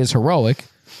would say is heroic,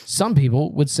 some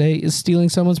people would say is stealing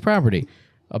someone's property.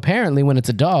 Apparently, when it's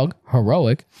a dog,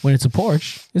 heroic. When it's a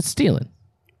Porsche, it's stealing.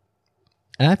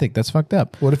 And I think that's fucked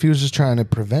up. What if he was just trying to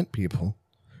prevent people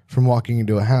from walking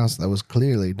into a house that was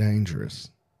clearly dangerous?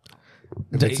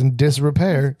 If it's in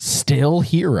disrepair. Still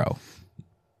hero.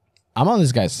 I'm on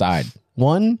this guy's side.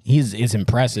 One, it's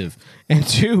impressive. And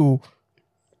two,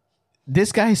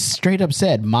 this guy straight up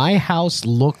said, my house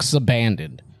looks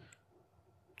abandoned.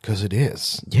 Because it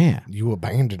is. Yeah. You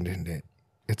abandoned it.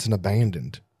 It's an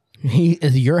abandoned.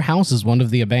 Your house is one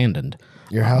of the abandoned.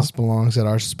 Your house belongs at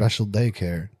our special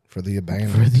daycare for the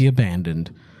abandoned. For the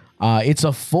abandoned. It's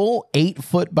a full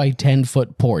 8-foot by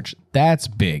 10-foot porch. That's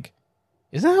big.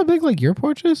 Is that how big like your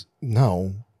porch is?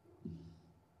 No.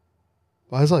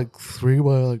 Mine's like 3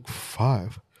 by like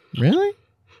 5. Really?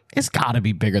 It's got to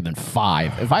be bigger than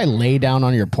 5. If I lay down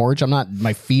on your porch,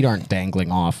 my feet aren't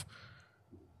dangling off.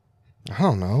 I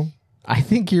don't know. I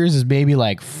think yours is maybe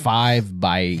like 5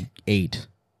 by 8.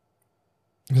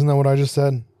 Isn't that what I just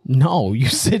said? No, you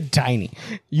said tiny.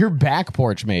 Your back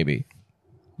porch maybe.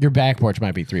 Your back porch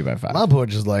might be 3 by 5. My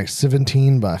porch is like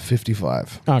 17 by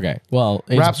 55. Okay, well,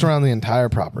 it's wraps around the entire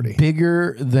property.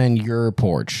 Bigger than your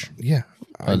porch. Yeah,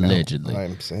 allegedly.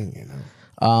 I'm saying,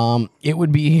 it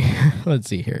would be. Let's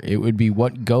see here. It would be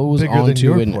what goes bigger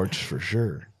onto than your porch for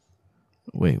sure.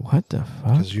 Wait, what the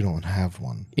fuck? Because you don't have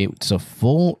one. It's a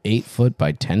full 8-foot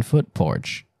by 10-foot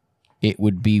porch. It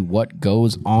would be what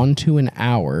goes onto an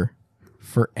hour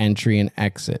for entry and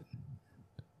exit.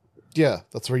 Yeah,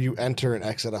 that's where you enter and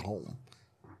exit a home.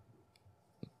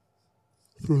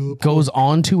 Goes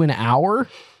on to an hour?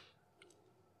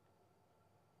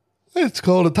 It's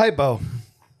called a typo.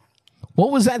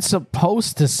 What was that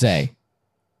supposed to say?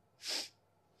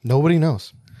 Nobody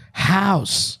knows.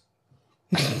 House.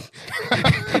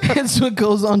 That's what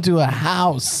goes onto a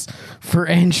house for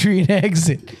entry and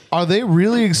exit. Are they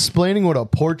really explaining what a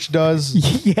porch does?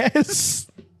 Yes.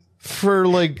 For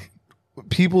like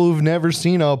people who've never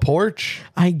seen a porch?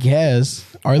 I guess.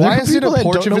 Are there people that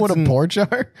don't know what a porch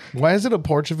are? Why is it a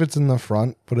porch if it's in the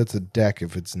front, but it's a deck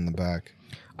if it's in the back?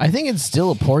 I think it's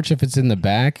still a porch if it's in the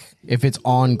back, if it's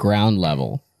on ground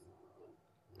level.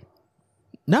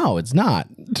 No, it's not.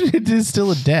 It is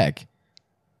still a deck.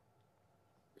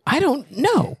 I don't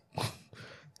know.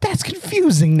 That's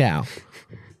confusing now.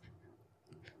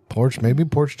 Porch, maybe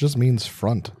porch just means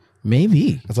front.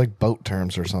 Maybe. It's like boat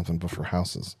terms or something, but for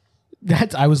houses.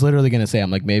 I was literally going to say, I'm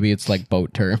like, maybe it's like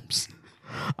boat terms.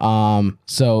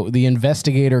 So the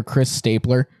investigator, Chris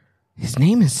Stapler, his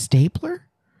name is Stapler?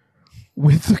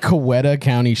 With the Coweta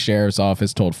County Sheriff's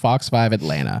Office told Fox 5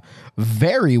 Atlanta,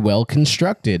 very well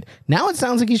constructed. Now it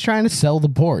sounds like he's trying to sell the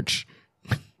porch.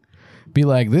 Be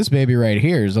like, this baby right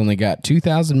here has only got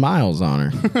 2,000 miles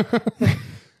on her.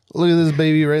 Look at this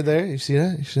baby right there. You see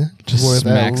that? Just worth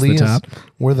smacks the top.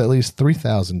 Worth at least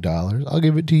 $3,000. I'll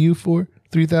give it to you for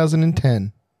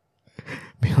 $3,010.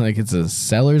 Be like, it's a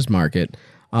seller's market.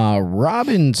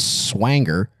 Robin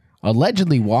Swanger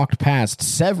allegedly walked past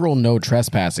several no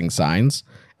trespassing signs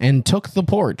and took the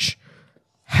porch.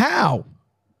 How?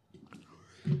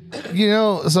 You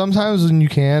know, sometimes when you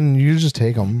can, you just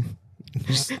take them.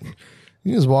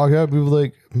 You just walk up, people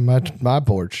like, my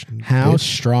porch. How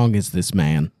strong is this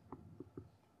man?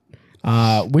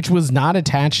 Which was not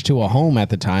attached to a home at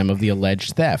the time of the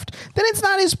alleged theft. Then it's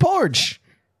not his porch.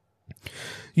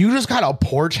 You just got a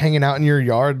porch hanging out in your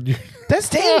yard. That's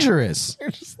dangerous. You're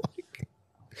just like,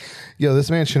 yo, this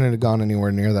man shouldn't have gone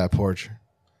anywhere near that porch.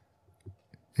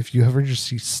 If you ever just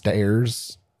see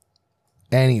stairs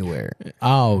anywhere.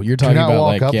 Oh, you're talking about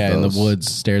like, in the those.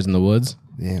 woods, stairs in the woods?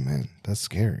 Yeah, man, that's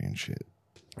scary and shit.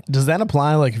 Does that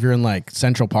apply like if you're in like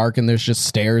Central Park and there's just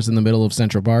stairs in the middle of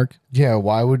Central Park? Yeah,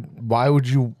 why would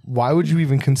you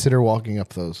even consider walking up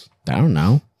those? I don't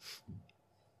know.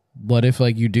 What if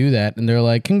like you do that and they're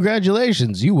like,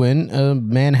 congratulations, you win a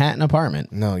Manhattan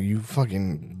apartment? No, you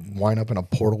fucking wind up in a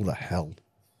portal to hell.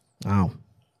 Oh.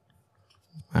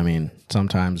 I mean,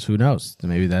 sometimes who knows?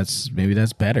 Maybe that's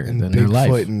better and than their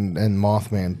life. Bigfoot and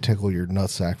Mothman tickle your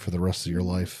nutsack for the rest of your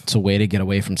life. It's a way to get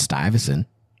away from Stuyvesant.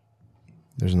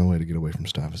 There's no way to get away from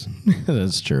Stuyvesant.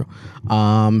 That's true.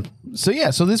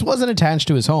 So this wasn't attached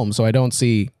to his home, so I don't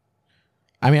see.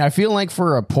 I mean, I feel like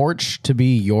for a porch to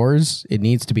be yours, it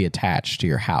needs to be attached to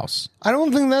your house. I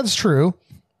don't think that's true,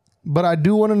 but I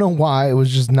do want to know why it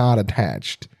was just not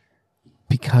attached.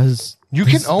 Because you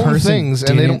can own things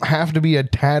and they don't have to be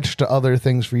attached to other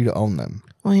things for you to own them.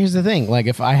 Well, here's the thing. Like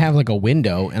if I have like a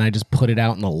window and I just put it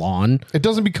out in the lawn, it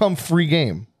doesn't become free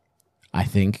game. I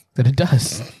think that it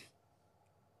does.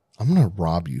 I'm going to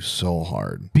rob you so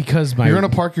hard. Because You're going to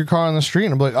park your car on the street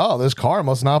and be like, oh, this car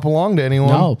must not belong to anyone.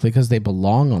 No, because they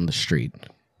belong on the street.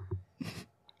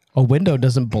 A window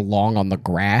doesn't belong on the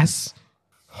grass.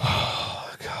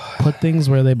 Oh, God. Put things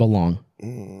where they belong.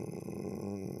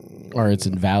 Or it's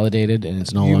invalidated and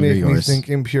it's no longer yours. You make me think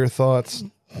impure thoughts.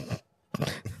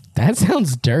 That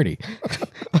sounds dirty.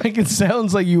 Like it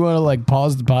sounds like you want to like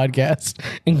pause the podcast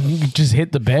and you just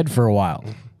hit the bed for a while.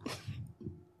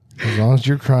 As long as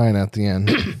you're crying at the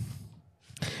end.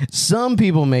 Some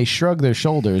people may shrug their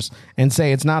shoulders and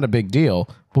say it's not a big deal,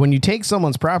 but when you take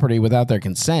someone's property without their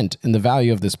consent and the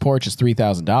value of this porch is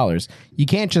 $3,000, you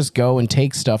can't just go and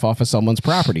take stuff off of someone's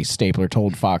property, Stapler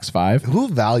told Fox 5. Who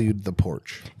valued the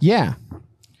porch? Yeah.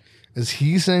 Is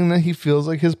he saying that he feels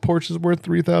like his porch is worth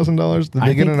 $3,000? Did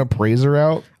they get an appraiser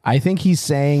out? I think he's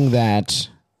saying that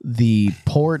the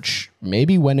porch,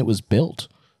 maybe when it was built,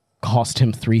 cost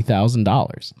him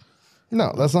 $3,000.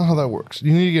 No, that's not how that works.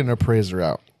 You need to get an appraiser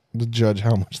out to judge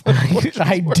how much that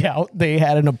I doubt they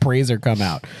had an appraiser come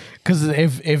out. Because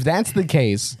if that's the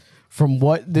case, from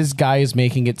what this guy is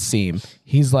making it seem,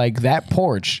 he's like, that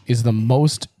porch is the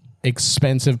most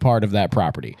expensive part of that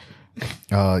property.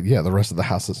 Yeah, the rest of the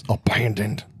house is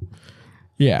abandoned.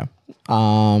 Yeah.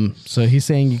 So he's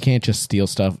saying you can't just steal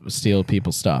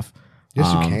people's stuff.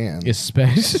 Yes, you can.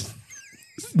 Especially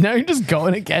now you're just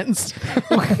going against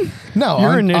no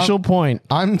your initial point.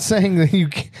 I'm saying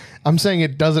that I'm saying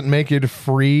it doesn't make it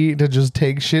free to just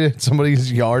take shit at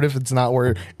somebody's yard if it's not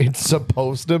where it's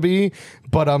supposed to be.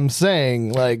 But I'm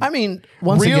saying, like, I mean,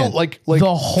 once again, like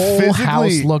the whole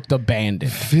house looked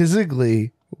abandoned.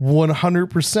 Physically,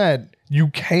 100%, you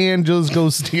can just go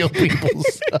steal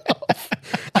people's stuff.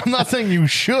 I'm not saying you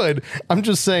should. I'm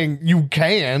just saying you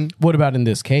can. What about in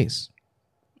this case?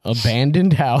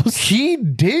 Abandoned house. He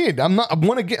did. I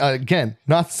want to get again.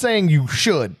 Not saying you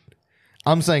should.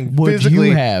 I'm saying Would physically,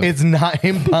 you have? It's not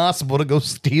impossible to go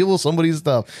steal somebody's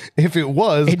stuff. If it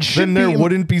was, then there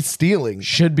wouldn't be stealing.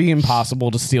 Should be impossible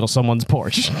to steal someone's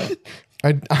porch.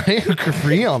 I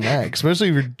agree on that, especially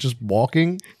if you're just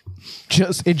walking.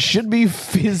 It should be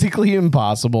physically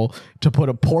impossible to put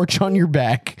a porch on your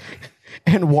back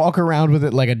and walk around with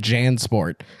it like a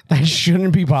JanSport. That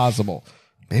shouldn't be possible.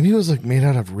 Maybe it was like made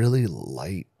out of really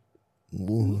light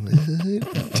wood.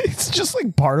 It's just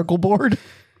like particle board.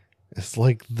 It's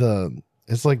like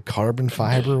carbon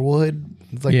fiber wood.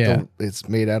 It's like it's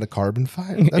made out of carbon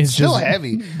fiber. That's it's still just,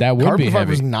 heavy. That would carbon be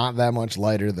fiber is heavy. not that much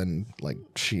lighter than like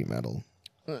sheet metal.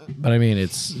 But I mean,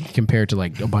 it's compared to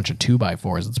like a bunch of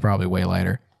 2x4s. It's probably way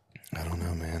lighter. I don't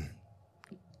know, man.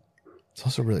 It's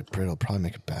also really brittle. Probably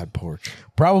make a bad porch.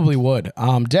 Probably would.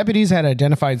 Deputies had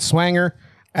identified Swanger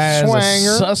as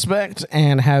a suspect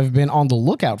and have been on the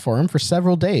lookout for him for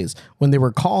several days when they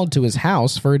were called to his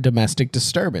house for a domestic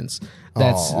disturbance.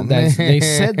 They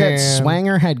said that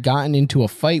Swanger had gotten into a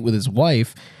fight with his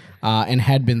wife and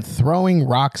had been throwing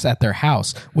rocks at their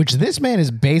house, which this man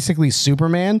is basically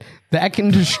Superman that can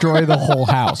destroy the whole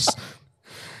house.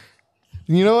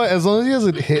 You know what? As long as he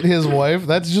doesn't hit his wife,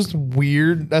 that's just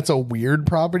weird. That's a weird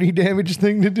property damage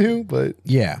thing to do, but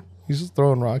yeah, he's just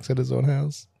throwing rocks at his own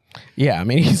house. Yeah, I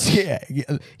mean,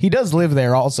 he does live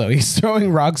there also. He's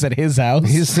throwing rocks at his house.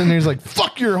 He's sitting there, he's like,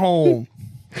 fuck your home.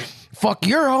 Fuck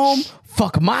your home.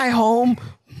 Fuck my home.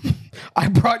 I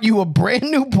brought you a brand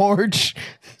new porch,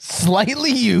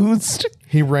 slightly used.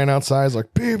 He ran outside, he's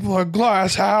like, people are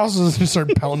glass houses. And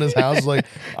started pelting his house. Like,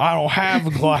 I don't have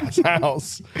a glass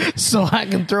house. So I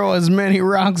can throw as many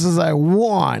rocks as I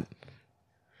want.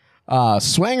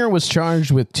 Swanger was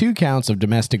charged with 2 counts of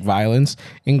domestic violence,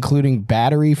 including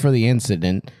battery for the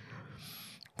incident.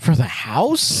 For the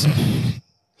house?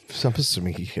 So I'm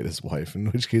assuming he hit his wife, in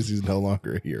which case he's no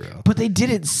longer a hero. But they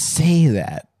didn't say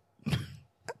that.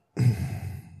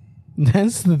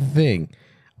 That's the thing.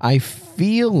 I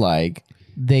feel like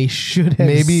they should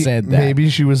have said that. Maybe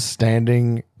she was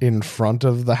standing in front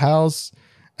of the house,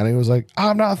 and he was like,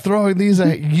 I'm not throwing these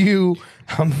at you.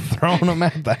 I'm throwing them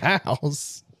at the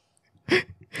house.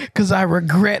 Because I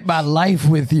regret my life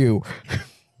with you.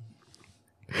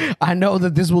 I know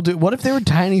that this will do. What if they were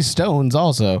tiny stones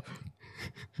also?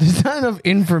 There's not enough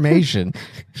information.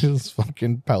 Just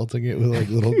fucking pelting it with like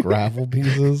little gravel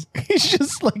pieces. He's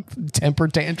just like temper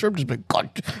tantrum. Just like, God,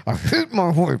 I hate my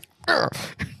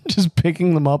wife. Just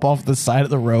picking them up off the side of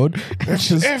the road.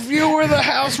 Just, if you were the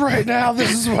house right now,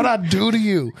 this is what I'd do to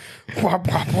you.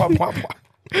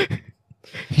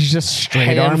 He's just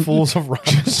straight handfuls of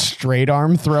rocks. Just straight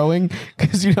arm throwing,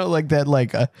 because you know, like that,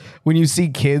 like when you see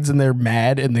kids and they're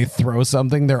mad and they throw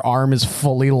something, their arm is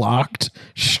fully locked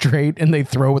straight and they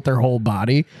throw with their whole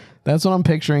body. That's what I'm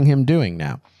picturing him doing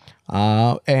now.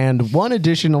 and one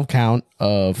additional count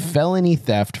of felony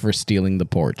theft for stealing the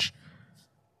porch.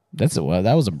 That's it. Well,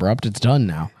 that was abrupt. It's done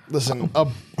now. Listen,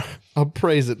 I'll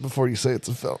praise it before you say it's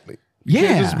a felony. Yeah. You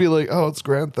can't just be like, oh, it's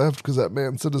grand theft because that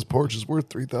man said his porch is worth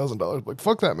 $3,000. Like,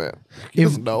 fuck that man. He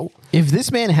doesn't know. If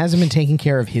this man hasn't been taking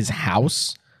care of his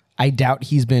house, I doubt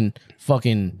he's been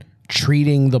fucking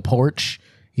treating the porch.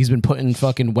 He's been putting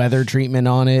fucking weather treatment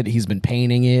on it. He's been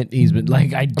painting it. He's been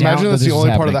like, I doubt. Imagine that's that the only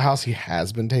part of happening. the house he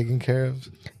has been taking care of.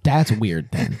 That's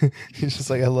weird then. He's just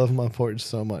like, I love my porch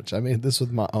so much. I made this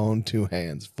with my own 2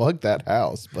 hands. Fuck that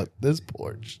house, but this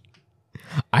porch.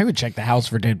 I would check the house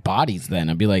for dead bodies then.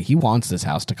 I'd be like, he wants this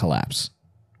house to collapse.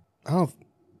 I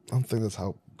don't think that's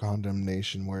how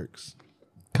condemnation works.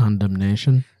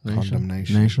 Condemnation?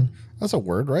 Condemnation. Nation? That's a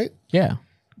word, right? Yeah.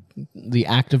 The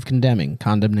act of condemning.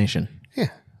 Condemnation. Yeah.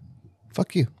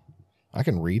 Fuck you. I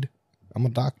can read. I'm a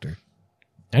doctor.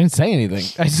 I didn't say anything.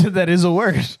 I said that is a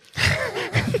word.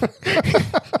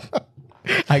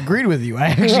 I agreed with you.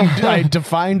 I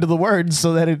defined the word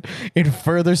so that it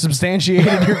further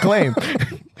substantiated your claim.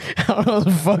 I don't know what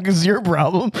the fuck is your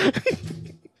problem.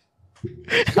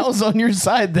 I was on your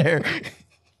side there.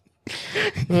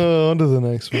 On to the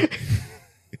next one.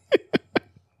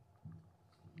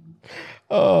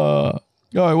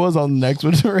 I was on the next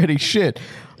one already. Shit.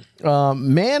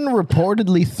 Man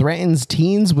reportedly threatens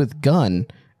teens with gun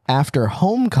after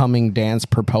homecoming dance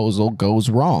proposal goes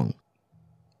wrong.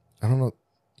 I don't know.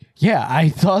 Yeah, I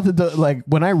thought that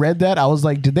when I read that, I was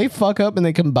like, did they fuck up and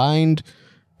they combined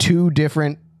 2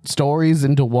 different stories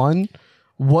into one?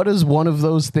 What does one of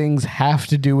those things have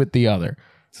to do with the other?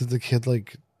 Did the kid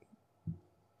like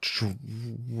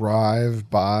drive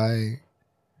by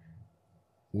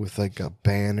with like a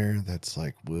banner that's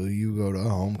like, will you go to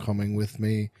homecoming with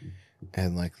me?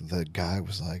 And like the guy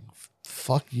was like,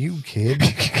 fuck you, kid.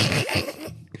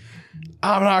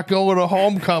 I'm not going to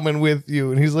homecoming with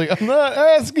you. And he's like, I'm not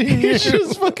asking you. He's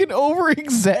just fucking over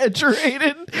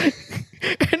exaggerated.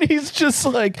 And he's just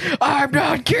like, I'm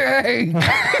not gay.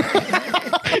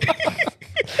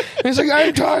 He's like,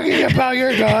 I'm talking about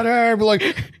your daughter. I'm like,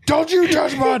 don't you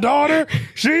touch my daughter.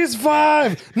 She's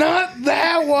 5. Not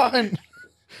that one.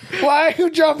 Why are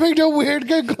you jumping to weird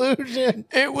conclusion?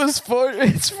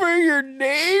 It's for your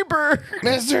neighbor.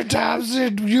 Mr.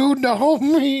 Thompson, you know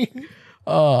me.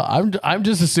 I'm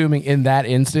just assuming in that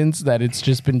instance that it's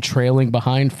just been trailing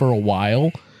behind for a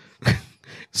while.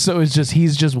 So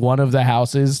he's just one of the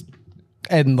houses,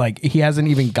 and like he hasn't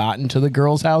even gotten to the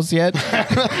girl's house yet.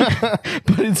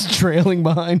 But it's trailing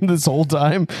behind this whole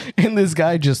time, and this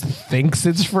guy just thinks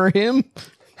it's for him.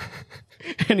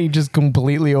 And he just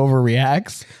completely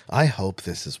overreacts. I hope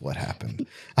this is what happened.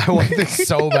 I want this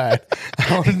so bad.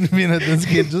 I want it to be that this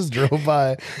kid just drove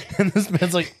by and this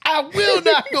man's like, I will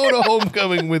not go to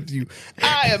homecoming with you.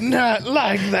 I am not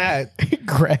like that. He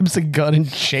grabs a gun and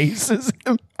chases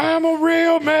him. I'm a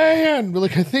real man. But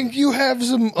like, I think you have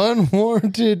some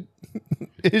unwarranted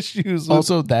issues.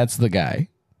 Also, that's the guy.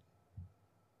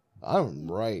 I'm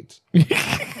right.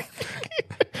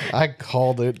 I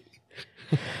called it.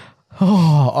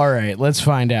 Oh, all right. Let's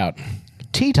find out.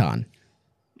 Teton.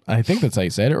 I think that's how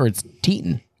you said it. Or it's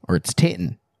Teton. Or it's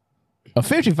Titten. A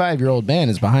 55-year-old man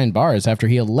is behind bars after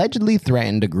he allegedly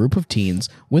threatened a group of teens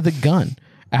with a gun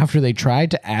after they tried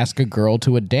to ask a girl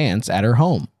to a dance at her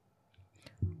home.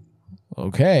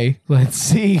 Okay, let's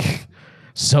see.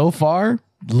 So far,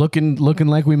 looking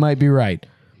like we might be right.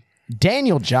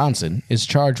 Daniel Johnson is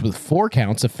charged with 4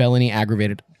 counts of felony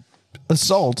aggravated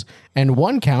assault and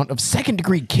 1 count of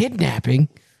second-degree kidnapping.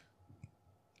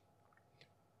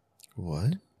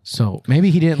 What? So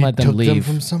maybe he didn't let them took leave. them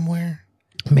from somewhere?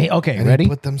 Okay, And ready? he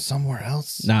put them somewhere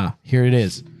else? Nah, here it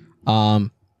is.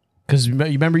 Because you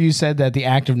remember you said that the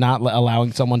act of not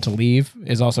allowing someone to leave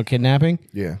is also kidnapping?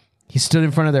 Yeah. He stood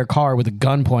in front of their car with a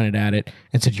gun pointed at it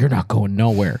and said, "You're not going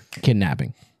nowhere."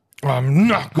 Kidnapping. I'm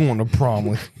not going to prom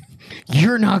with you.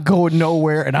 You're not going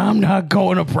nowhere, and I'm not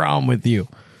going to prom with you.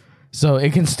 So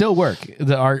it can still work.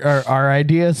 Our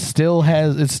idea it's still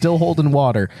holding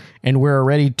water, and we're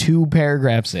already 2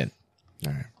 paragraphs in.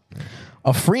 All right.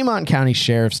 A Fremont County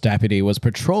Sheriff's deputy was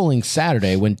patrolling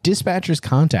Saturday when dispatchers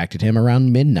contacted him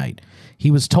around midnight. He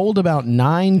was told about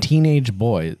 9 teenage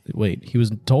boys. He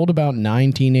was told about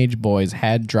 9 teenage boys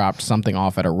had dropped something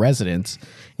off at a residence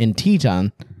in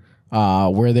Teton,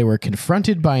 where they were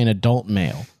confronted by an adult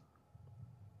male.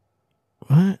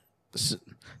 What?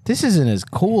 This isn't as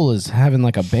cool as having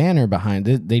like a banner behind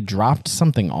it. They dropped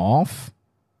something off.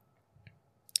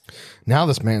 Now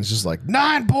this man's just like,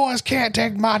 9 boys can't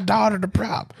take my daughter to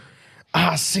prom.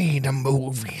 I seen the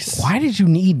movies. Why did you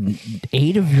need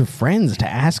 8 of your friends to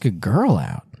ask a girl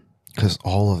out? Because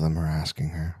all of them are asking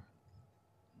her.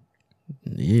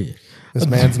 Yeah. This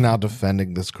man's now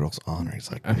defending this girl's honor.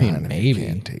 He's like, I mean, "Man, if maybe. you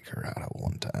can't take her out at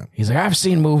one time." He's like, I've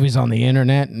seen movies on the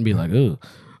internet and be like, ooh.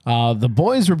 The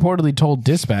boys reportedly told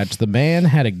dispatch the man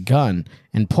had a gun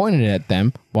and pointed it at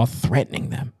them while threatening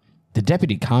them. The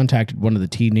deputy contacted one of the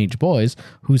teenage boys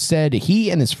who said he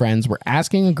and his friends were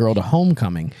asking a girl to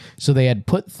homecoming, so they had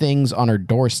put things on her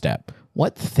doorstep.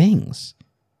 What things?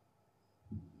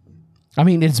 I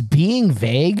mean, it's being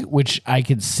vague, which I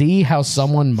could see how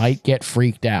someone might get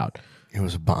freaked out. It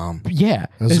was a bomb. Yeah.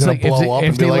 It was going to blow up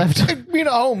and be like, take me to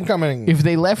homecoming. If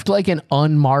they left like an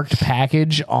unmarked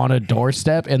package on a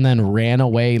doorstep and then ran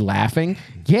away laughing,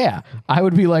 yeah, I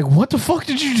would be like, what the fuck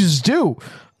did you just do?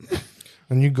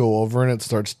 And you go over and it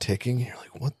starts ticking. You're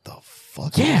like, what the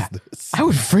fuck Yeah, is this? I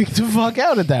would freak the fuck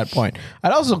out at that point.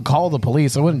 I'd also call the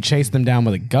police. I wouldn't chase them down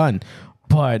with a gun.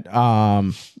 But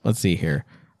let's see here.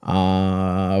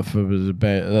 The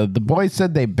boys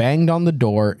said they banged on the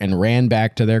door and ran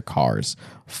back to their cars.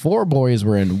 4 boys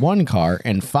were in one car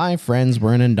and 5 friends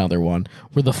were in another one.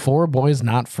 Were the 4 boys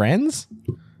not friends?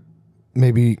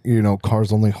 Maybe,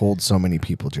 cars only hold so many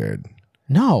people, Jared.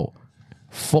 No.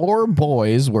 4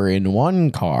 boys were in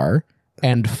one car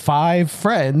and 5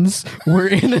 friends were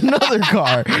in another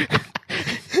car.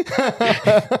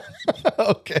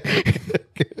 Okay.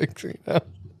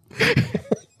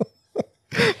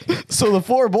 So the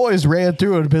 4 boys ran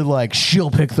through and been like,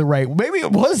 she'll pick the right. Maybe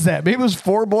it was that. Maybe it was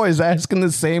 4 boys asking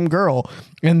the same girl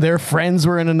and their friends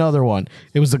were in another one.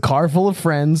 It was a car full of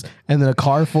friends and then a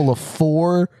car full of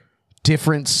 4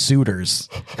 different suitors.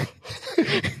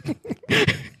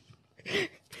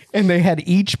 And they had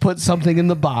each put something in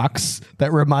the box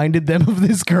that reminded them of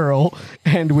this girl,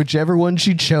 and whichever one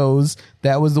she chose,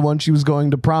 that was the one she was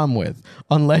going to prom with,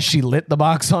 unless she lit the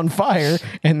box on fire,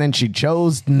 and then she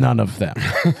chose none of them.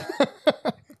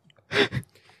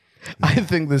 I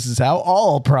think this is how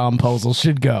all promposals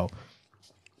should go.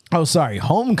 Oh, sorry,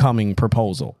 homecoming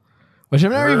proposal, which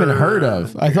I've never even heard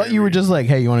of. I thought you were just like,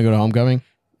 hey, you want to go to homecoming?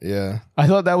 Yeah. I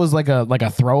thought that was like a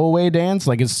throwaway dance.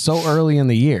 Like it's so early in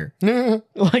the year.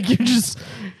 Like you're just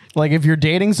like, if you're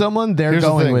dating someone, they're Here's the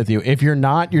going thing. with you. If you're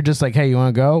not, you're just like, hey, you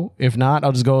want to go? If not,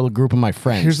 I'll just go with a group of my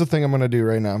friends. Here's the thing I'm gonna do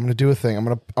right now. I'm gonna do a thing.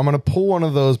 I'm gonna pull one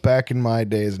of those back in my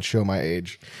days and show my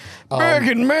age. Back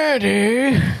in my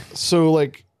day. So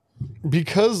like,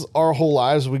 because our whole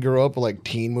lives we grew up with like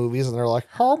teen movies, and they're like,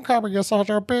 homecoming is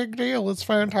such a big deal. It's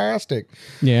fantastic.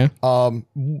 Yeah.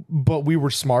 But we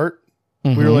were smart.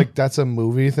 We were like, that's a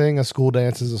movie thing. A school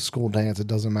dance is a school dance. It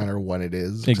doesn't matter when it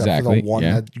is. Except Exactly. for the one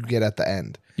Yeah. that you get at the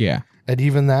end. Yeah. And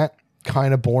even that,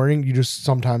 kind of boring. You just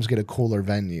sometimes get a cooler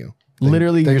venue.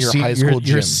 Literally, than your, high school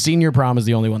your gym. senior prom is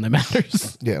the only one that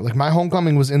matters. Yeah, like my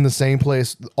homecoming was in the same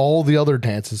place all the other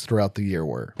dances throughout the year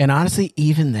were. And honestly,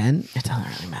 even then, it doesn't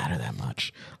really matter that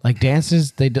much. Like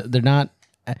dances, they're not.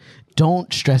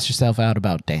 Don't stress yourself out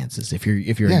about dances. If you're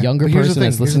a younger but here's the person thing,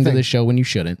 that's here's listening the to thing. this show when you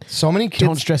shouldn't, So many kids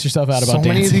don't stress yourself out about so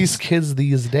many dances. of these kids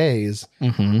these days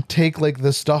take like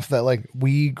the stuff that like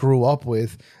we grew up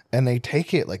with, and they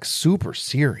take it like super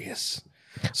serious.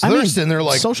 So they're sitting there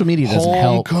like, social media doesn't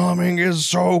help. homecoming is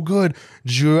so good.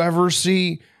 Did you ever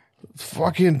see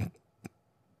fucking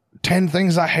 10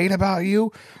 things I hate about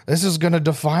you? This is gonna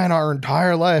define our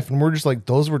entire life. And we're just like,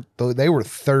 they were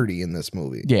 30 in this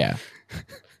movie. Yeah.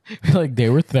 Like they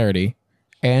were 30,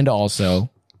 and also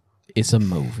it's a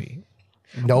movie.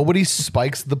 Nobody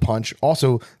spikes the punch.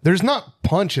 Also, there's not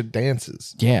punch at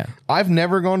dances. Yeah. I've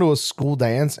never gone to a school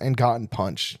dance and gotten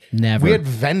punched. Never. We had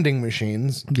vending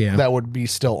machines that would be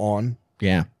still on.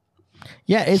 Yeah.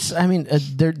 Yeah,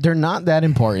 they're not that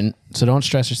important, so don't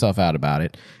stress yourself out about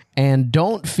it. And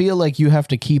don't feel like you have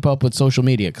to keep up with social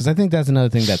media, because I think that's another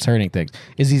thing that's hurting things,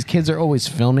 is these kids are always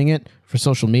filming it for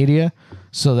social media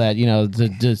so that,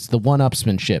 the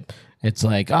one-upsmanship. It's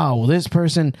like, oh, well, this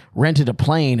person rented a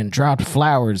plane and dropped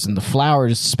flowers, and the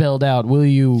flowers spelled out, will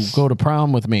you go to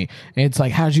prom with me? And it's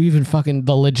like, how'd you even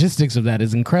the logistics of that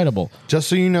is incredible. Just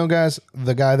so you know, guys,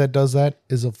 the guy that does that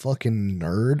is a fucking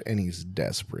nerd, and he's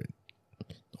desperate.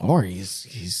 Or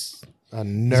he's A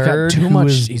nerd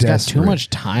he's got too much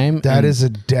time. That is a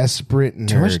desperate nerd.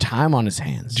 Too much time on his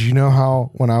hands. Do you know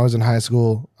how when I was in high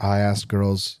school, I asked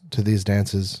girls to these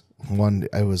dances? Do you want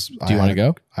to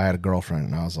go? I had a girlfriend,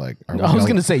 and I was like, I was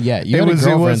going to say, yeah, you had a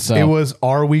girlfriend. It was,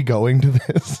 are we going to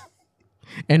this?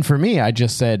 And for me, I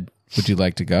just said, would you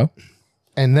like to go?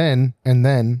 And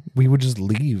then we would just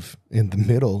leave in the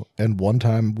middle. And one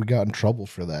time we got in trouble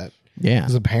for that. Yeah.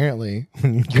 Because apparently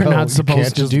when you're not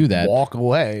supposed to do that. Walk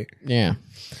away. Yeah.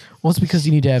 Well, it's because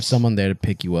you need to have someone there to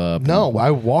pick you up. No,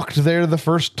 I walked there the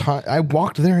first time. I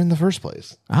walked there in the first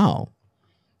place. Oh.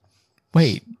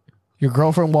 Wait, your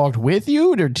girlfriend walked with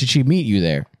you, or did she meet you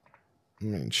there? I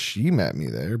mean, she met me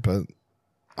there, but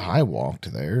I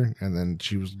walked there, and then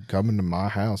she was coming to my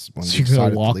house when we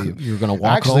decided to leave. You were gonna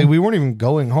walk. Actually, home? we weren't even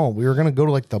going home. We were gonna go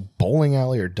to like the bowling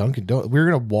alley or Dunkin' Donuts. We were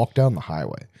gonna walk down the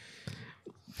highway.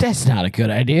 That's not a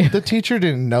good idea. The teacher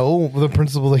didn't know. The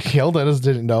principal that yelled at us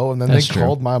didn't know, and then That's they true.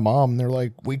 called my mom. And they're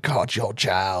like, "We caught your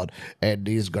child and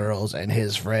these girls and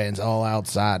his friends all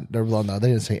outside." Well, no, they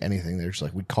didn't say anything. They're just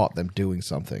like, "We caught them doing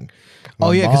something." Oh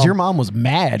yeah, because your mom was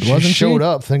mad, wasn't she? Showed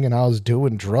up thinking I was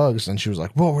doing drugs, and she was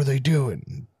like, "What were they doing?"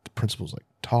 And the principal's like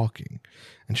talking,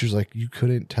 and she was like, "You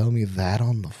couldn't tell me that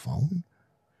on the phone."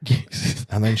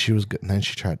 And then she was, and then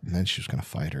she tried, and then she was gonna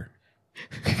fight her.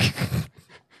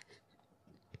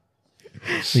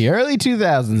 The early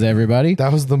 2000s, everybody.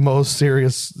 That was the most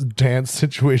serious dance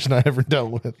situation I ever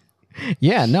dealt with.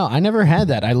 Yeah, no, I never had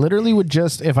that. I literally would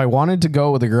just, if I wanted to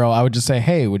go with a girl, I would just say,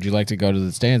 "Hey, would you like to go to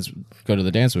this dance? Go to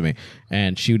the dance with me?"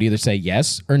 And she would either say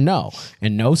yes or no,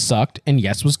 and no sucked, and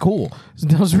yes was cool. So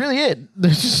that was really it.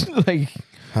 There's just like,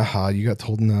 Haha, you got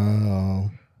told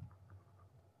no.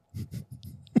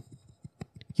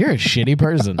 you're a shitty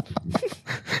person.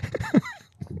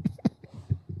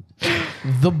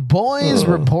 The boys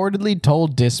reportedly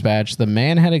told dispatch the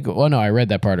man had to go. Oh no, I read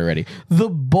that part already. The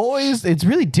boys. It's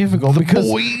really difficult because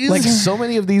boys? like so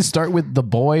many of these start with the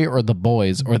boy or the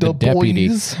boys or the deputy.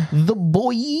 Boys? The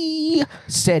boy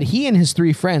said he and his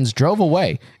 3 friends drove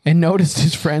away and noticed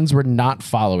his friends were not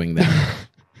following them.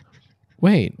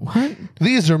 Wait, what?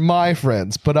 These are my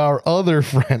friends, but our other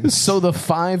friends. So the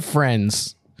 5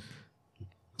 friends.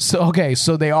 So, okay,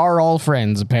 so they are all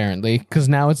friends, apparently, because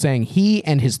now it's saying he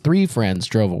and his 3 friends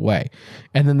drove away.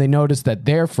 And then they noticed that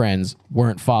their friends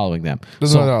weren't following them.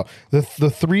 No. The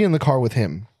 3 in the car with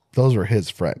him, those were his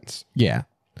friends. Yeah.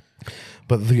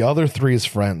 But the other 3's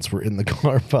friends were in the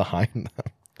car behind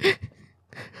them.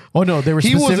 Oh, no, they were He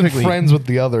specifically... wasn't friends with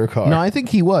the other car. No, I think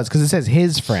he was, because it says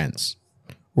his friends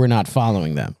were not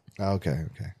following them. Okay.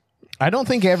 I don't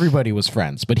think everybody was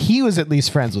friends, but he was at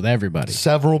least friends with everybody.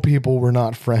 Several people were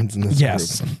not friends in this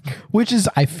Yes. group. Which is,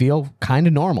 I feel, kind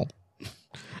of normal.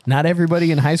 Not everybody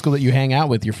in high school that you hang out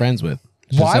with, you're friends with.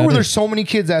 It's just Why how were it there is. so many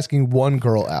kids asking one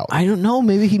girl out? I don't know.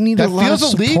 Maybe he needed That a lot of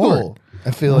feels support. illegal.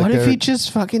 I feel like What if they're- he just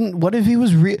fucking? What if he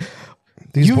was real?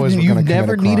 these boys were You've gonna commit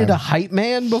never a needed a crime. hype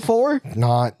man before?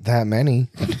 Not that many.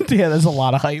 Yeah, there's a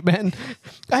lot of hype men.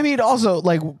 I mean, also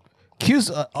like,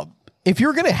 if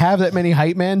you're gonna have that many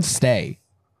hype men, stay.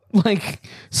 Like,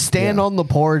 stand on the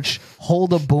porch,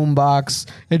 hold a boombox,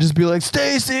 and just be like,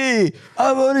 "Stacy,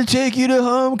 I want to take you to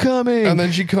homecoming." And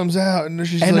then she comes out and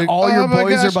she's And like, all "Oh your my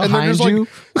boys are gosh." And they're behind just you.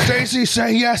 Like, "Stacy,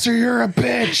 say yes or you're a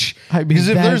bitch." I mean, Because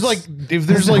if there's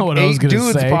that's not what I was 8 gonna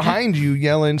dudes say. behind you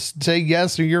yelling, "Say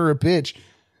yes or you're a bitch,"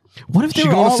 What if they She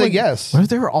were gonna all say in, yes. What if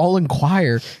they were all in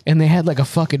choir and they had like a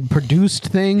fucking produced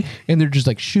thing and they're just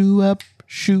like shoo up,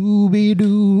 shooby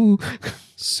doo,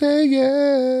 say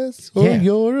yes or Yeah.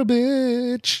 you're a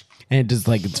bitch. and it just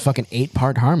like it's fucking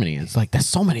 8-part harmony. It's like there's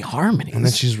so many harmonies. And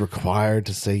then she's required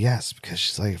to say yes because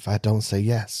she's like, if I don't say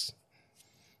yes,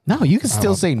 no, you can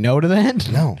still say no to that.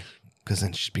 no, because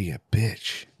then she'd be a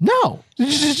bitch. No,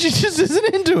 she just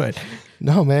isn't into it.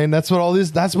 No, man, that's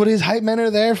what his hype men are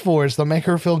there for. Is to make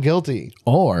her feel guilty.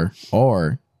 Or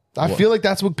I feel like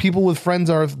that's what people with friends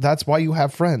are. That's why you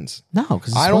have friends. no,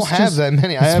 because I don't have that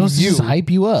many. I have supposed to you. just hype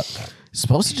you up. It's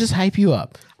supposed to just hype you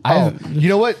up. Oh, you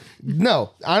know what?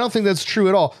 No, I don't think that's true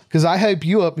at all. Because I hype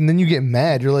you up and then you get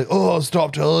mad. You're like, "Oh,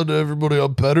 stop telling everybody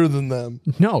I'm better than them."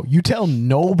 No, you tell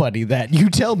nobody that. You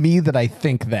tell me that I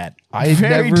think that. I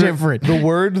Very never, different. The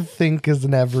word "think" is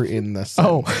never in the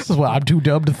Oh, sentence. well, I'm too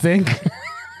dumb to think.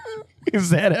 Is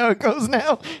that how it goes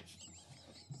now?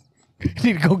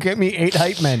 Need to go get me 8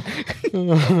 hype men.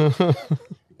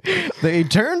 They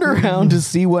turned around to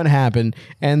see what happened,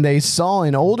 and they saw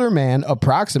an older man,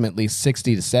 approximately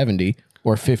 60 to 70,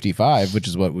 or 55, which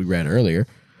is what we read earlier.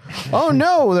 Oh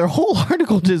no, their whole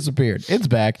article disappeared. It's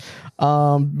back.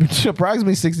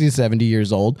 Approximately 60 to 70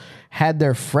 years old, had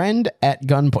their friend at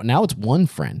gunpoint. Now it's one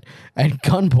friend at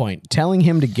gunpoint, telling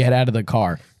him to get out of the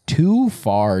car. Too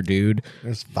far, dude.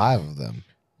 There's 5 of them.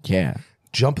 Yeah.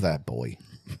 Jump that boy.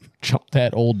 Jump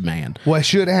that old man. What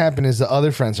should happen is the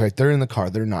other friends, right? They're in the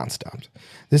car. They're not stopped.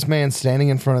 This man's standing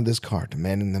in front of this car,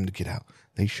 demanding them to get out.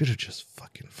 They should have just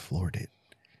fucking floored it.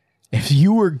 If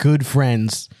you were good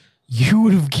friends, you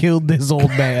would have killed this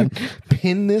old man.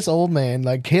 Pin this old man.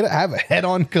 Like, have a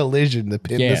head-on collision to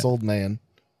pin this old man.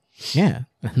 Yeah.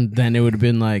 And then it would have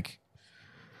been like,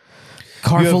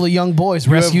 car You have- full of young boys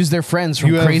you rescues have- their friends from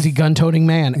you have- crazy gun-toting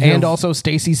man. And have- also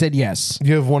Stacy said yes.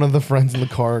 You have one of the friends in the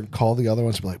car call the other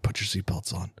ones and be like, "Put your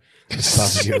seatbelts on."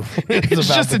 It's beautiful. It's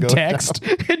just a text.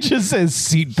 It just says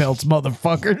seatbelts,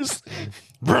 motherfuckers.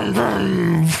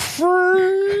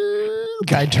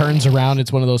 Guy turns around.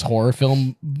 It's one of those horror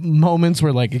film moments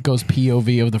where like it goes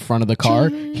POV of the front of the car.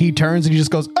 He turns and he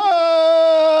just goes,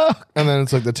 ah! And then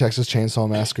it's like the Texas Chainsaw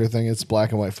Massacre thing. It's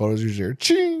black and white photos. You just hear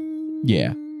ching.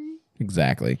 Yeah,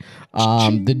 exactly.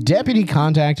 The deputy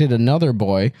contacted another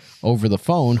boy over the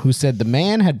phone who said the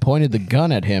man had pointed the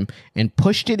gun at him and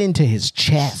pushed it into his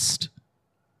chest.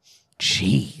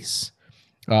 Jeez.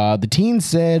 The teen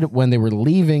said when they were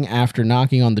leaving after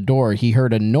knocking on the door, he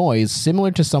heard a noise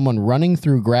similar to someone running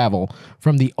through gravel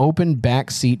from the open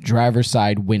backseat driver's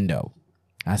side window.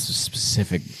 That's a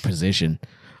specific position.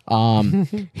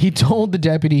 He told the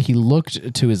deputy he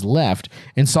looked to his left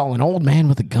and saw an old man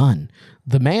with a gun.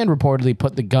 The man reportedly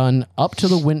put the gun up to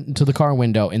the car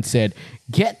window and said,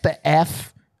 "Get the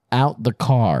F out the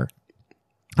car."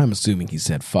 I'm assuming he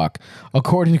said fuck.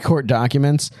 According to court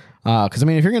documents, because I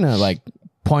mean, if you're gonna like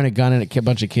point a gun at a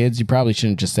bunch of kids, you probably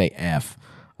shouldn't just say F.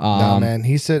 No, man,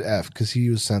 he said F because he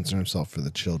was censoring himself for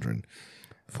the children.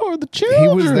 For the children. He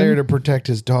was there to protect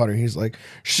his daughter. He's like,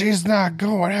 she's not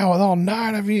going out with all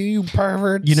 9 of you, you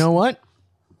perverts. You know what?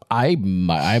 I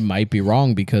might be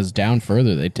wrong because down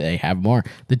further they have more.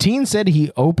 The teen said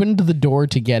he opened the door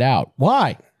to get out.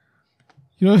 Why?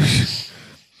 You know,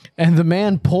 and the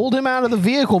man pulled him out of the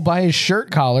vehicle by his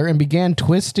shirt collar and began to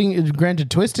twist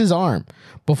his arm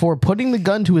before putting the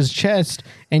gun to his chest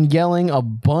and yelling a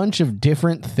bunch of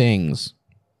different things.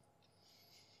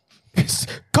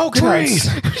 Coconuts,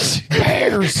 trees,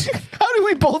 bears. How do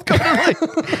we both go to like?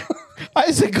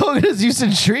 I said coconuts, you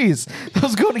said trees.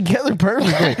 Those go together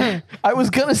perfectly. I was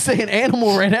gonna say an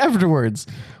animal right afterwards.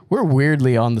 We're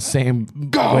weirdly on the same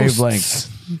wavelength.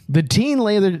 The teen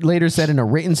later said in a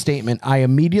written statement, "I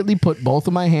immediately put both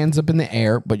of my hands up in the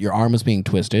air, but your arm was being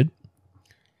twisted."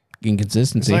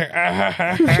 Inconsistency. Like,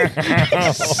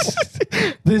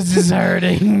 This is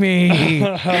hurting me.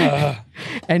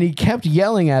 And he kept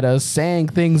yelling at us, saying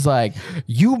things like,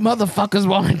 "You motherfuckers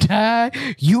want to die?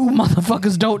 You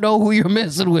motherfuckers don't know who you're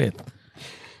messing with."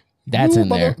 That's in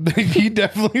there. He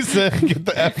definitely said, "Get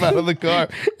the F out of the car."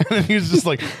 And then he was just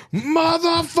like,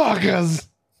 "Motherfuckers."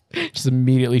 Just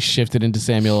immediately shifted into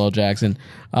Samuel L. Jackson.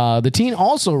 The teen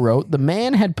also wrote, "The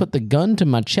man had put the gun to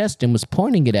my chest and was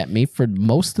pointing it at me for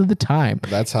most of the time."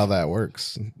 That's how that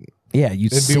works. Yeah,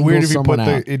 It'd be weird if you put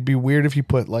it'd be weird if you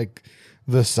put like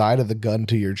the side of the gun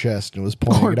to your chest and was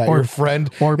pointing it at your friend.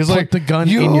 Or He's put like, the gun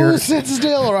you in your... sit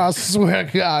still or I swear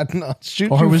to God, I'll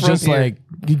shoot Or you it was from just here. like,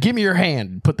 "Give me your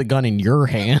hand." Put the gun in your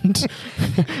hand.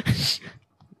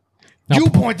 You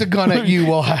point the gun at you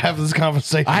while I have this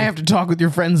conversation. I have to talk with your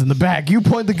friends in the back. You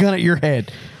point the gun at your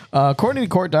head. According to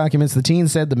court documents, the teen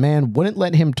said the man wouldn't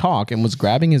let him talk and was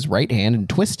grabbing his right hand and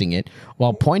twisting it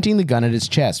while pointing the gun at his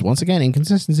chest. Once again,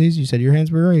 inconsistencies. You said your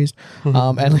hands were raised.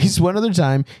 At least one other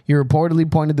time, he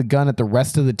reportedly pointed the gun at the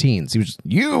rest of the teens. He was just,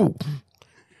 "You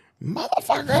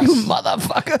motherfuckers. you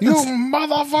motherfuckers. You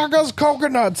motherfuckers,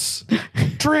 coconuts,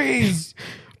 trees,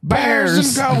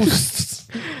 bears, and ghosts."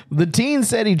 The teen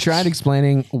said he tried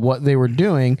explaining what they were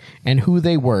doing and who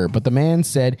they were, but the man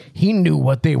said he knew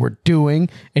what they were doing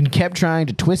and kept trying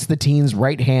to twist the teen's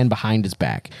right hand behind his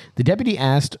back. The deputy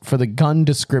asked for the gun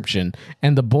description,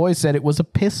 and the boy said it was a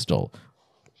pistol.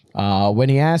 When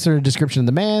he asked for a description of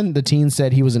the man, the teen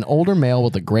said he was an older male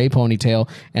with a gray ponytail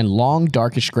and long,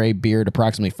 darkish gray beard,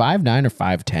 approximately 5'9" or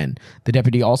 5'10". The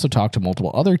deputy also talked to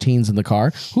multiple other teens in the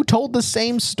car who told the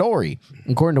same story.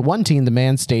 According to one teen, the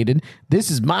man stated, "This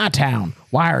is my town.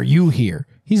 Why are you here?"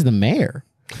 He's the mayor.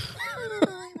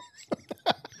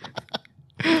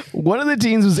 One of the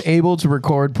teens was able to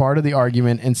record part of the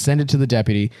argument and send it to the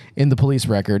deputy. In the police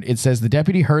record, it says the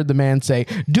deputy heard the man say,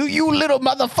 "Do you little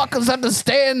motherfuckers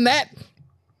understand that?"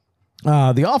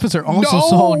 The officer also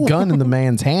saw a gun in the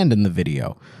man's hand in the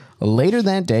video. Later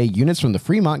that day, units from the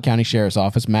Fremont County Sheriff's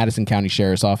Office, Madison County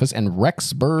Sheriff's Office, and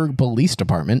Rexburg Police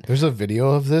Department. There's a video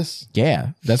of this? Yeah,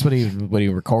 that's what he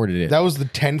recorded it. That was the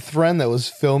 10th friend that was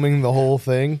filming the whole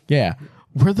thing? Yeah.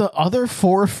 Were the other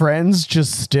 4 friends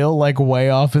just still like way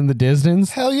off in the distance?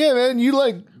 Hell yeah, man. You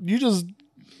just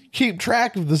keep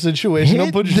track of the situation.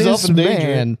 Don't put yourself in danger.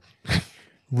 Man.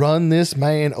 Run this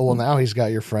man. Oh, well, now he's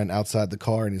got your friend outside the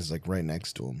car and he's like right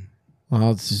next to him.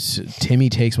 Well, Timmy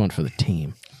takes one for the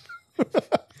team.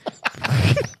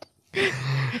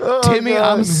 Timmy,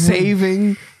 God. I'm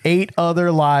saving 8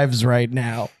 other lives right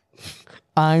now.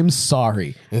 I'm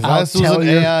sorry. If this was an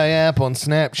AI app on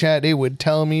Snapchat, it would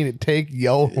tell me to take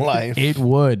your life. It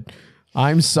would.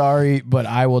 I'm sorry, but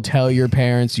I will tell your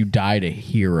parents you died a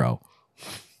hero.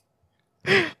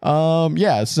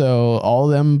 Yeah, so all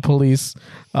them police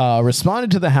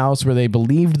responded to the house where they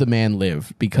believed the man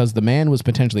lived. Because the man was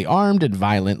potentially armed and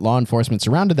violent, law enforcement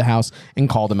surrounded the house and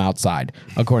called him outside.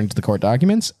 According to the court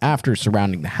documents, after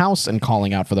surrounding the house and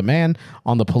calling out for the man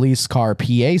on the police car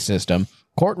PA system,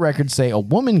 court records say a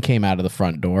woman came out of the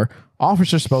front door.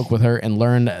 Officers spoke with her and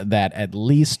learned that at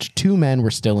least 2 men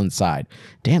were still inside.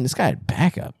 Damn, this guy had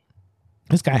backup.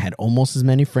 This guy had almost as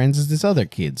many friends as this other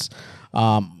kids.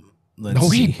 Let's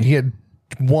see. He had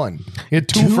one. He had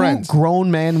two friends. Grown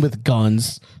men with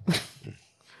guns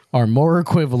are more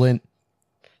equivalent.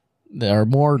 They are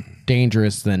more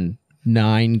dangerous than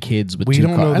 9 kids with 2 We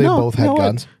don't know cars. they both had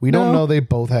guns. We don't know they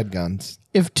both had guns.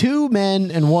 If 2 men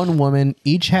and 1 woman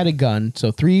each had a gun,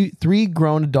 so three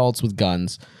grown adults with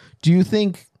guns, do you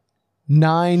think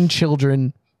 9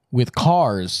 children with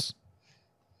cars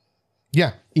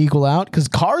equal out? Because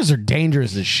cars are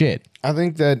dangerous as shit. I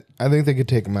think they could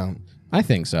take him out. I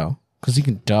think so. Because he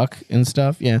can duck and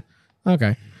stuff. Yeah.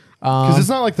 Okay. Because it's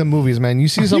not like the movies, man. You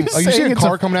see you see a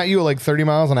car coming at you at like 30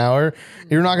 miles an hour.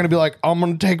 You're not going to be like, I'm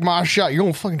going to take my shot. You're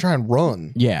going to fucking try and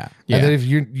run. Yeah. And then if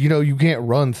you can't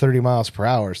run 30 miles per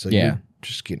hour, so you're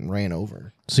just getting ran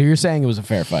over. So you're saying it was a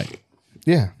fair fight?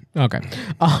 Yeah. Okay.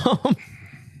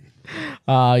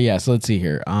 Yeah, so let's see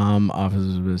here.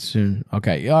 Officers soon.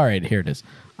 Okay. All right, here it is.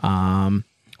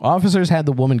 Officers had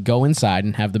the woman go inside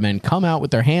and have the men come out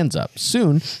with their hands up.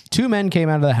 Soon, 2 men came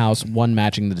out of the house, one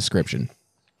matching the description.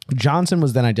 Johnson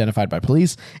was then identified by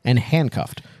police and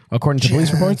handcuffed. According to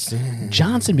police reports,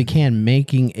 Johnson began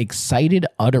making excited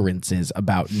utterances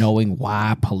about knowing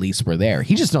why police were there.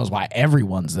 He just knows why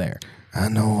everyone's there. I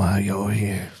know why you're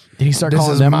here. Did he start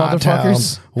calling them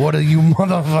motherfuckers? Town. What are you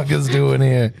motherfuckers doing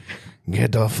here?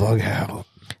 Get the fuck out.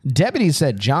 Deputies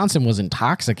said Johnson was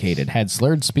intoxicated, had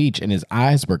slurred speech, and his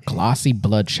eyes were glossy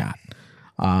bloodshot.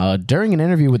 During an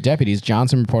interview with deputies,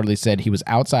 Johnson reportedly said he was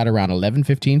outside around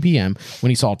 11:15 p.m.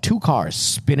 when he saw 2 cars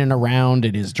spinning around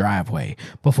in his driveway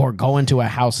before going to a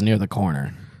house near the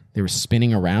corner. They were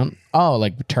spinning around? Oh,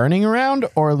 like turning around?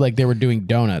 Or like they were doing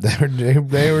donuts?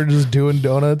 They were just doing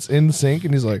donuts in sync,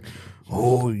 and he's like,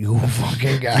 oh, you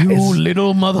fucking guys. You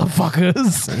little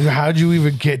motherfuckers. How'd you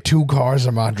even get 2 cars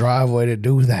in my driveway to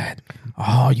do that?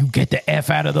 Oh, you get the F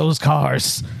out of those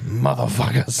cars.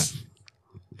 Motherfuckers.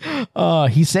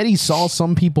 He said he saw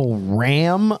some people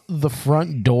ram the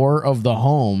front door of the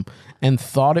home and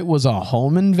thought it was a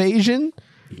home invasion.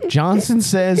 Johnson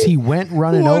says he went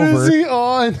running over. What is he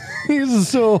on? He's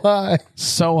so high.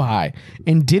 So high.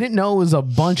 And didn't know it was a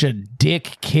bunch of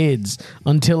dick kids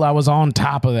until I was on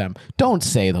top of them. Don't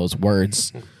say those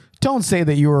words. Don't say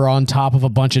that you were on top of a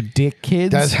bunch of dick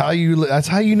kids. That's how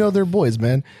you know they're boys,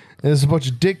 man. There's a bunch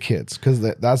of dick kids because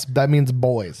that means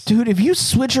boys. Dude, if you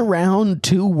switch around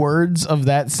 2 words of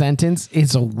that sentence,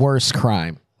 it's a worse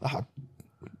crime.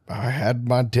 I had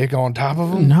my dick on top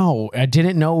of them? No, I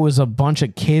didn't know it was a bunch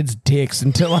of kids' dicks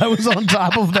until I was on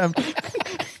top of them.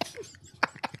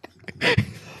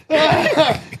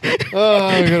 Oh,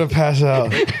 I'm going to pass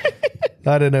out.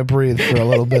 I didn't breathe for a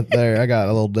little bit there. I got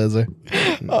a little dizzy.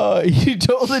 He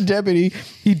told the deputy,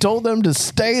 he told them to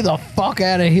stay the fuck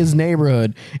out of his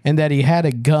neighborhood and that he had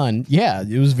a gun. Yeah,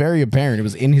 it was very apparent. It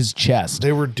was in his chest.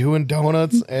 They were doing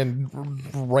donuts and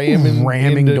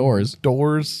ramming doors.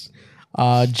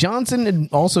 Johnson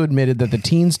also admitted that the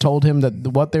teens told him that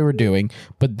what they were doing,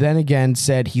 but then again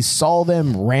said he saw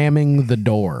them ramming the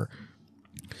door.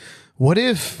 What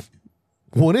if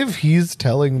he's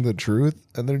telling the truth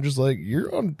and they're just like,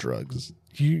 you're on drugs?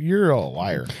 You're a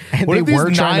liar. And what they if these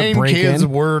were trying 9 to break kids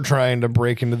in? were trying to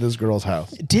break into this girl's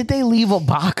house? Did they leave a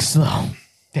box though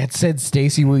that said,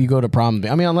 "Stacy, will you go to prom with me?"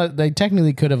 I mean, they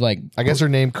technically could have I guess her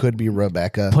name could be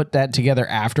Rebecca. Put that together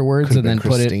afterwards Could've and then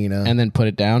been Christina. put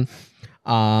it down.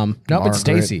 No, but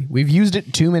Stacy. We've used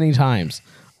it too many times.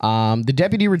 The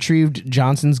deputy retrieved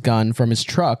Johnson's gun from his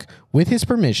truck with his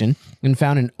permission and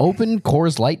found an open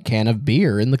Coors Light can of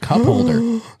beer in the cup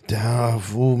holder.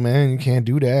 Fool, man, you can't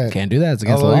do that. Can't do that. It's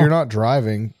against the Although law. you're not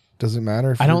driving, does it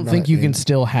matter? I don't think you can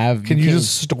still have. Can you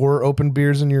just store open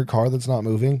beers in your car that's not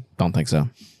moving? Don't think so.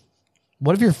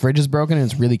 What if your fridge is broken and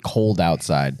it's really cold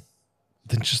outside?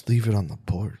 Then just leave it on the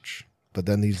porch. But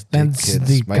then these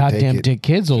goddamn dick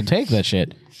kids will take that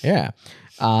shit. Yeah.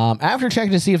 After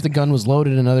checking to see if the gun was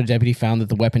loaded, another deputy found that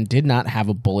the weapon did not have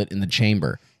a bullet in the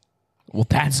chamber. Well,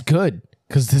 that's good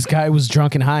because this guy was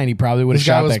drunk and high, and he probably would have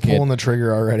shot that kid. This guy was pulling the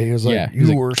trigger already. He was like,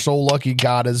 "You were so lucky.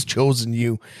 God has chosen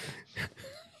you."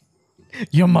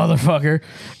 You motherfucker.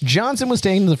 Johnson was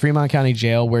taken to the Fremont County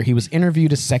Jail where he was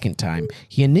interviewed a second time.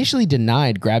 He initially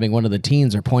denied grabbing one of the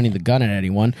teens or pointing the gun at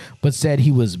anyone, but said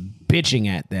he was bitching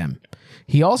at them.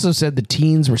 He also said the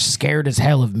teens were scared as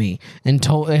hell of me and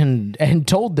told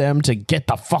them to get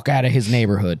the fuck out of his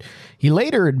neighborhood. He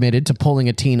later admitted to pulling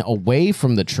a teen away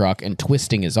from the truck and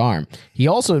twisting his arm. He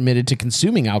also admitted to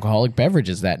consuming alcoholic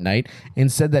beverages that night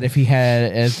and said that if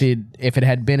it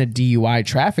had been a DUI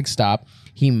traffic stop,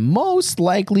 he most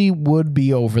likely would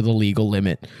be over the legal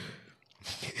limit.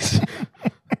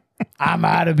 I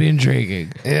might have been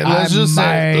drinking. Yeah, let's just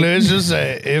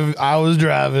say, if I was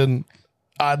driving,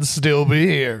 I'd still be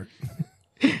here.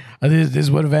 This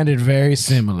would have ended very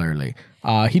similarly.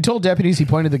 He told deputies he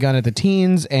pointed the gun at the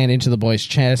teens and into the boy's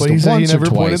chest. But he said he never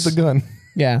pointed twice. the gun.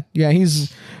 Yeah. This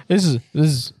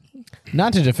is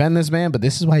not to defend this man, but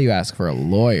this is why you ask for a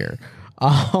lawyer,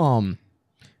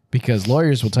 because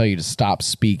lawyers will tell you to stop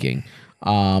speaking.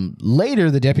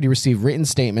 Later, the deputy received written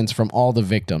statements from all the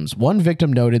victims. One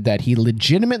victim noted that he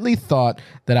legitimately thought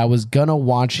that I was gonna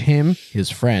watch him, his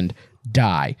friend,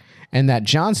 die, and that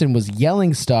Johnson was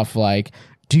yelling stuff like,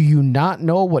 "Do you not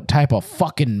know what type of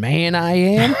fucking man I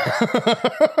am?"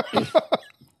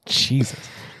 Jesus.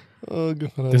 Oh,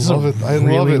 God, This is a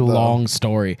really long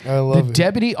story. I love it. The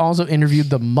deputy also interviewed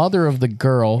the mother of the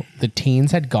girl the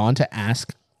teens had gone to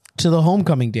ask to the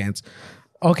homecoming dance.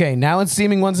 Okay, now it's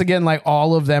seeming once again like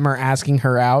all of them are asking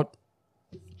her out.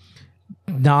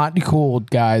 Not cool,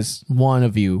 guys. One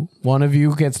of you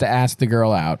gets to ask the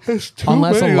girl out.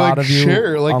 Unless a lot of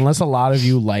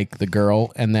you like the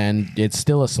girl, and then it's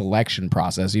still a selection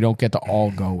process. You don't get to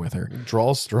all go with her.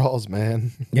 Draw straws,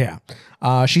 man. Yeah.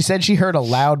 She said she heard a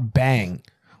loud bang.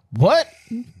 What?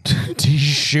 Did you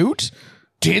shoot?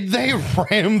 Did they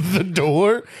ram the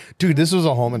door? Dude, this was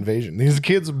a home invasion. These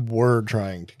kids were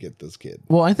trying to get this kid.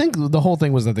 Well, I think the whole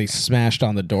thing was that they smashed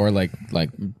on the door like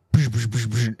and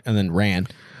then ran.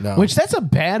 No. Which that's a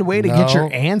bad way to get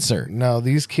your answer. No,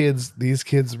 these kids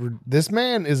were, this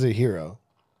man is a hero.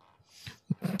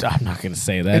 I'm not going to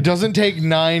say that. It doesn't take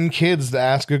 9 kids to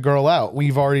ask a girl out.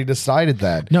 We've already decided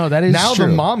that. No, that is now true.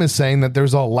 The mom is saying that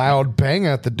there's a loud bang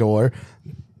at the door.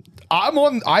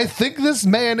 I think this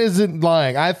man isn't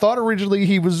lying. I thought originally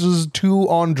he was just too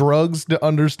on drugs to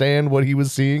understand what he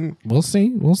was seeing. We'll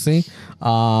see. Let's see.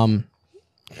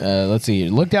 He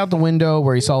looked out the window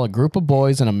where he saw a group of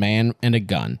boys and a man and a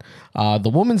gun.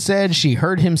 The woman said she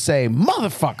heard him say,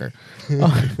 "Motherfucker."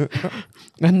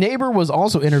 A neighbor was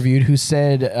also interviewed who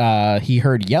said he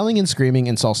heard yelling and screaming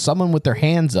and saw someone with their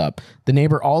hands up. The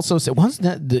neighbor also said, wasn't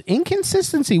that the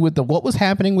inconsistency with what was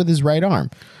happening with his right arm?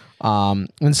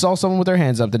 And saw someone with their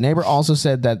hands up. The neighbor also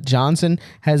said that Johnson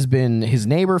has been his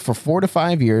neighbor for 4 to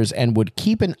 5 years and would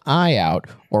keep an eye out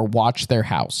or watch their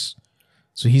house.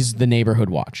 So he's the neighborhood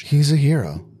watch. He's a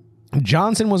hero.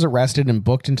 Johnson was arrested and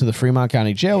booked into the Fremont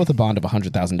County Jail with a bond of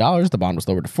 $100,000. The bond was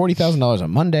lowered to $40,000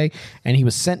 on Monday, and he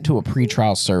was sent to a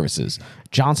pretrial services.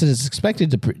 Johnson is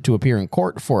expected to appear in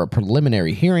court for a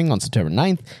preliminary hearing on September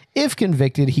 9th. If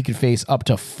convicted, he could face up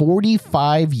to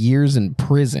 45 years in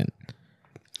prison.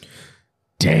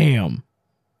 Damn.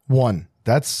 1,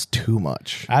 that's too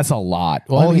much. That's a lot.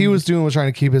 Well, all he was doing was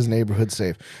trying to keep his neighborhood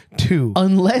safe. 2,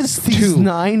 unless these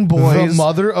 9 boys, the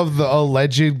mother of the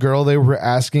alleged girl they were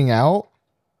asking out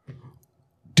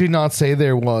did not say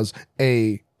there was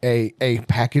a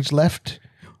package left,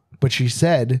 but she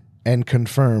said and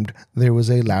confirmed there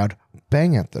was a loud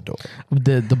bang at the door.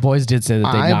 The boys did say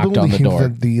that they knocked on the door. I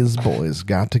believe that these boys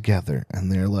got together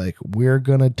and they're like, we're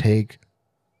gonna take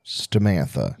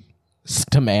Samantha.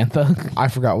 I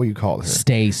forgot what you called her.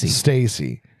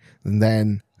 Stacy. And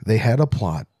then they had a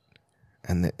plot,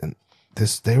 and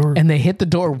they hit the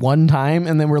door one time,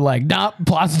 and then we're like, "Nah,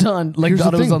 plot's done." Like,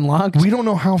 thought it was unlocked. We don't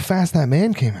know how fast that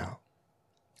man came out.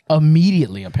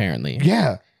 Immediately, apparently.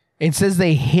 Yeah. It says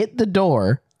they hit the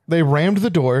door. They rammed the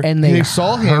door, and they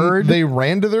saw him. They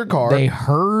ran to their car. They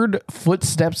heard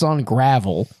footsteps on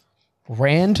gravel,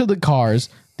 ran to the cars.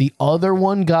 The other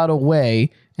one got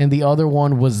away. And the other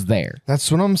one was there.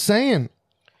 That's what I'm saying.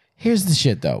 Here's the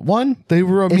shit, though. One, they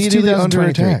were immediately under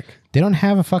attack. They don't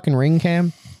have a fucking ring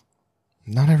cam.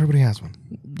 Not everybody has one.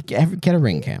 Get a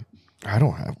ring cam. I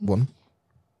don't have one.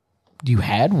 You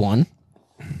had one.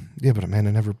 Yeah, but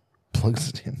Amanda never plugs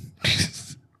it in.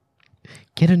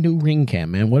 Get a new ring cam,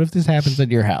 man. What if this happens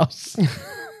at your house?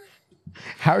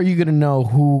 How are you going to know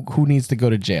who needs to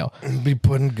go to jail? Be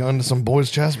putting a gun to some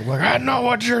boy's chest. But like, I know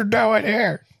what you're doing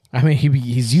here. I mean,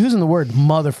 he's using the word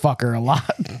motherfucker a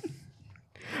lot.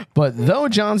 But though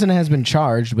Johnson has been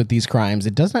charged with these crimes,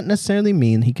 it does not necessarily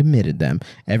mean he committed them.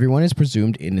 Everyone is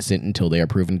presumed innocent until they are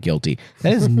proven guilty.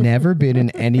 That has never been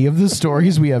in any of the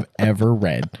stories we have ever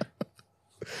read.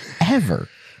 Ever.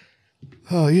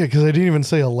 Oh, yeah, because they didn't even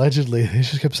say allegedly. They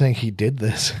just kept saying he did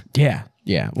this. Yeah.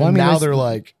 Well, I mean, now they're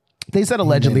like, They said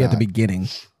allegedly at the not. beginning.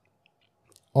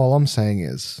 All I'm saying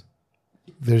is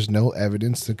there's no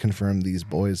evidence to confirm these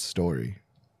boys' story.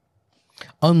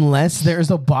 Unless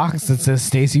there's a box that says,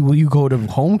 Stacy, will you go to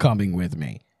homecoming with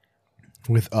me?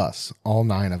 With us, all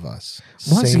 9 of us.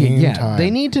 Once again, yeah, time.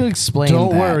 they need to explain Don't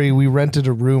that. worry, we rented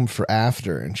a room for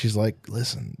after. And she's like,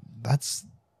 listen, that's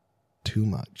too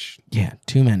much. Yeah,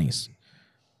 too many's.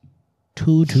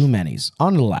 Too many's.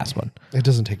 On to the last one. It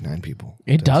doesn't take 9 people.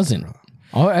 It doesn't.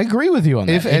 Oh, I agree with you on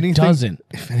that. If anything, it doesn't.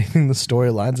 If anything, the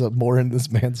story lines up more in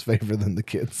this man's favor than the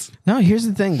kids. No, here's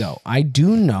the thing, though. I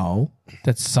do know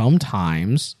that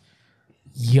sometimes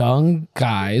young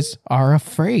guys are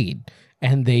afraid,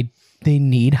 and they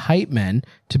need hype men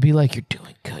to be like, you're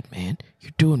doing good, man.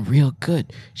 You're doing real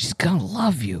good. She's going to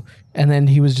love you. And then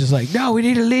he was just like, no, we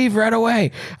need to leave right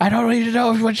away. I don't need to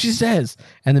know what she says.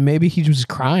 And then maybe he was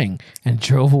crying and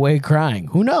drove away crying.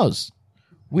 Who knows?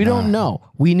 We don't know.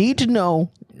 We need to know.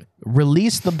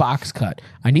 Release the box cut.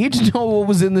 I need to know what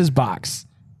was in this box.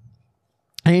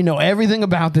 I need to know everything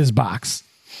about this box.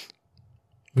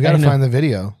 We got to find the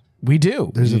video. We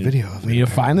do. There's a video of it. We need to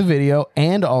find the video.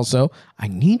 And also, I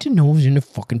need to know what's in the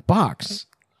fucking box.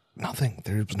 Nothing.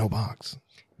 There's no box.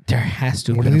 There has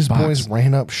to be One a of these box. boys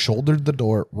ran up, shouldered the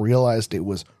door, realized it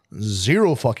was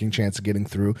zero fucking chance of getting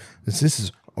through. This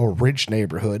is a rich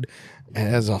neighborhood. It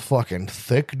has a fucking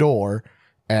thick door.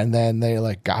 And then they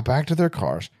like got back to their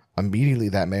cars. Immediately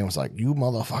that man was like, you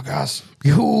motherfuckers.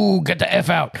 You get the F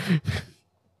out.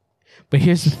 But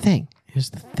here's the thing.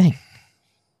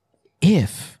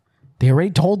 If they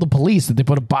already told the police that they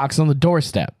put a box on the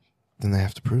doorstep, Then they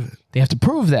have to prove it. they have to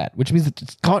prove that, which means that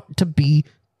it's got to be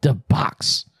the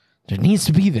box. It needs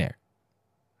to be there.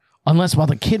 Unless while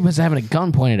the kid was having a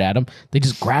gun pointed at him, they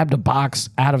just grabbed a box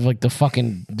out of like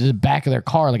the back of their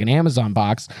car, like an Amazon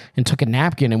box, and took a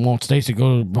napkin and won't Stacy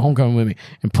go to homecoming with me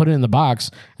and put it in the box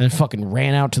and then fucking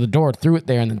ran out to the door, threw it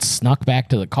there, and then snuck back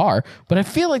to the car. But I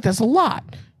feel like that's a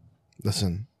lot.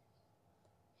 Listen,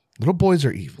 little boys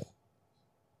are evil.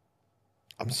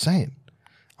 I'm just saying.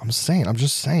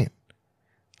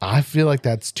 I feel like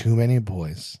that's too many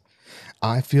boys.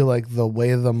 I feel like the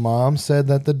way the mom said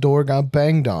that the door got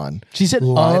banged on. She said a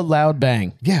loud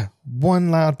bang. Yeah, one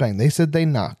loud bang. They said they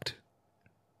knocked.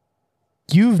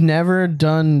 You've never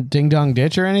done ding dong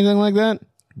ditch or anything like that?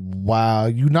 Wow,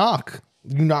 you knock.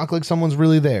 You knock like someone's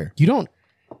really there. You don't.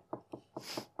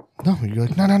 No, you're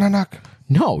like, no, knock.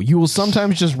 No, you will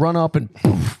sometimes just run up and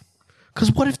poof.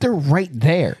 Because what if they're right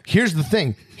there? Here's the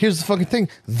thing. Here's the fucking thing.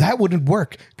 That wouldn't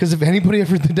work. Because if anybody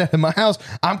ever did that in my house,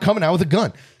 I'm coming out with a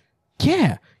gun.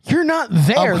 Yeah, you're not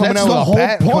there. I'm coming That's out the with a whole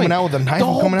bat, point. coming out with a knife, the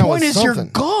I'm whole coming out point with is you're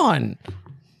something. gone.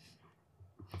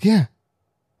 Yeah.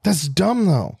 That's dumb,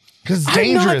 though. Because it's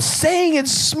I'm not dangerous. saying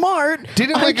it's smart.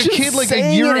 Didn't I'm like a just kid like a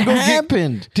saying year it ago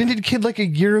happened. Didn't a kid like a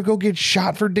year ago get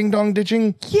shot for ding dong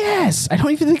ditching? Yes, I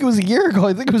don't even think it was a year ago.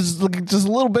 I think it was like just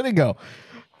a little bit ago.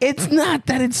 It's not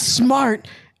that it's smart,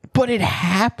 but it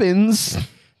happens.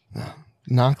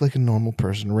 Knock like a normal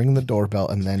person, ring the doorbell,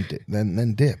 and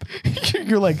then dip.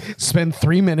 You're like, spend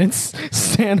 3 minutes,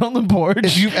 stand on the porch.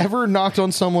 If you've ever knocked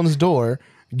on someone's door,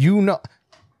 you know.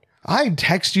 I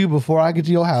text you before I get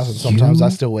to your house, and sometimes I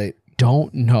still wait.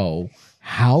 Don't know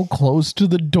how close to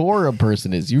the door a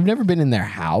person is. You've never been in their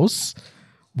house.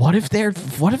 What if their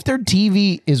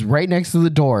TV is right next to the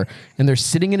door and they're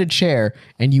sitting in a chair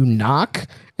and you knock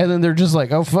and then they're just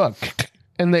like, oh fuck,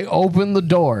 and they open the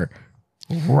door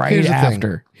right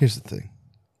after. Here's the thing.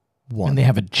 And they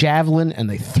have a javelin and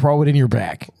they throw it in your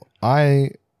back.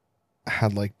 I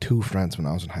had like 2 friends when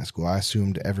I was in high school. I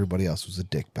assumed everybody else was a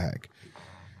dick bag.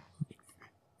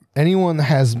 Anyone that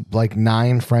has like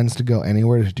 9 friends to go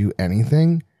anywhere to do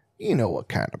anything, you know what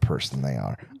kind of person they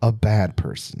are. A bad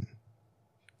person.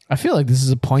 I feel like this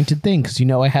is a pointed thing because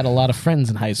I had a lot of friends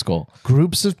in high school.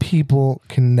 Groups of people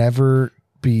can never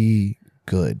be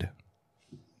good.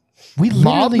 We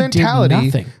literally did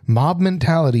nothing. Mob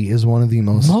mentality is one of the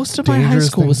most of my high dangerous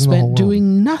school was things in the whole spent world.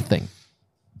 doing nothing.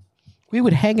 We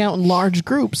would hang out in large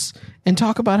groups and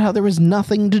talk about how there was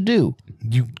nothing to do.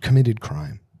 You committed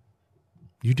crime.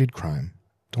 You did crime.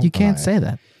 Don't You can't deny say it.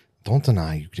 that. Don't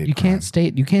deny you did You crime. can't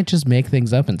state. You can't just make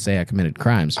things up and say I committed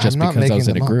crimes just I'm not because I was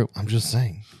in making a them group. up. I'm just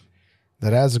saying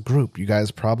that as a group, you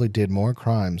guys probably did more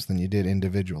crimes than you did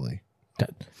individually.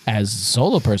 As a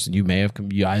solo person, you may have.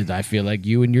 I feel like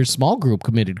you and your small group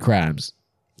committed crimes.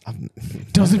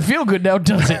 Doesn't feel good now,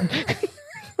 does it?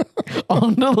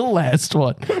 On to the last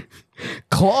one.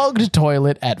 Clogged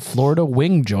toilet at Florida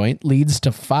wing joint leads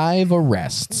to 5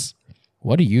 arrests.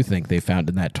 What do you think they found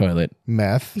in that toilet?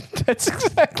 Meth. That's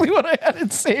exactly what I had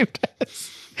it saved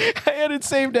as. I had it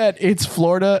saved at, it's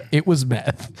Florida, it was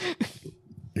meth.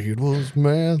 It was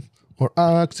meth or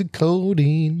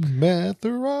oxycodone, meth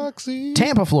or oxy.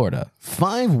 Tampa, Florida.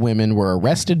 5 women were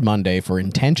arrested Monday for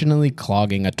intentionally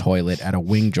clogging a toilet at a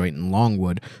wing joint in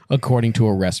Longwood, according to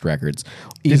arrest records.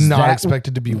 Did not expect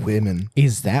it to be women.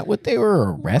 Is that what they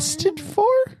were arrested for?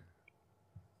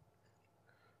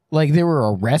 Like they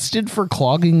were arrested for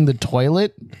clogging the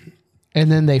toilet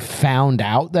and then they found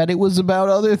out that it was about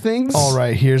other things? All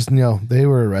right, they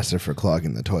were arrested for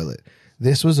clogging the toilet.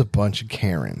 This was a bunch of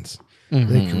Karens.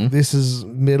 This is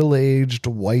middle-aged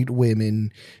white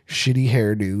women, shitty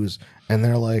hairdos, and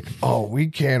they're like, oh, we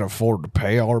can't afford to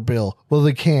pay our bill. Well,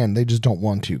 they can. They just don't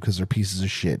want to because they're pieces of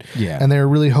shit. Yeah. And they're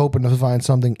really hoping to find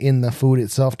something in the food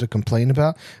itself to complain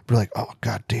about. But like, oh,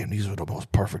 goddamn, these are the most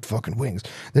perfect fucking wings.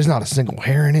 There's not a single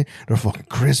hair in it. They're fucking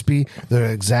crispy. They're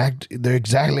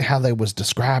exactly how they was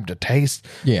described to taste.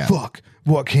 Yeah. Fuck.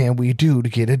 What can we do to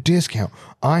get a discount?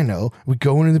 I know. We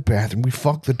go into the bathroom, we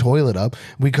fuck the toilet up,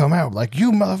 we come out like,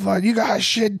 you motherfucker, you got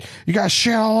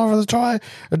shit all over the toilet.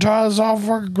 The toilet's all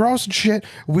fucking gross and shit.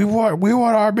 We want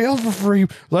our bill for free.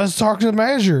 Let's talk to the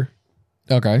manager.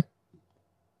 Okay.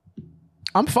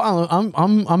 I'm following.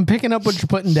 I'm picking up what you're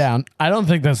putting down. I don't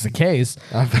think that's the case.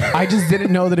 I just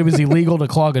didn't know that it was illegal to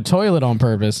clog a toilet on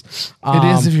purpose. It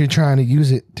is if you're trying to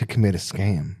use it to commit a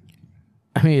scam.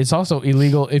 I mean, it's also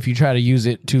illegal if you try to use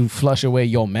it to flush away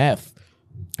your meth.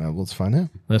 Let's find out.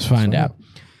 Let's find out.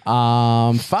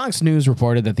 Fox News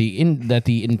reported that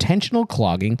the intentional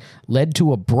clogging led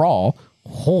to a brawl.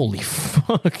 Holy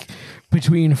fuck!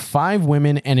 Between 5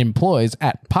 women and employees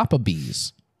at Papa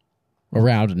Bee's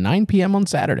around 9 p.m. on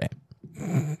Saturday.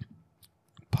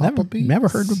 Never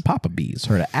heard of Papa Bee's.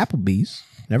 Heard of Applebee's.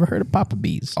 Never heard of Papa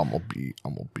Bee's. I'm gonna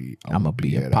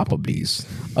be at Papa Bee's.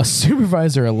 A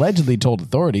supervisor allegedly told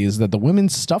authorities that the women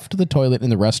stuffed the toilet in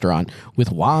the restaurant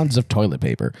with wads of toilet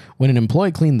paper. When an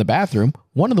employee cleaned the bathroom,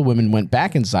 one of the women went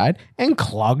back inside and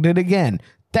clogged it again.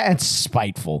 That's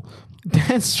spiteful.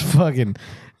 That's fucking...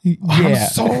 Yeah. I'm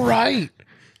so right.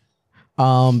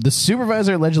 The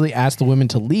supervisor allegedly asked the women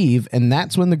to leave, and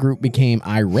that's when the group became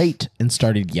irate and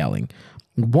started yelling.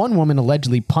 One woman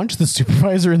allegedly punched the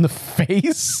supervisor in the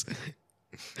face,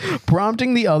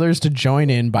 prompting the others to join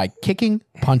in by kicking,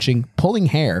 punching, pulling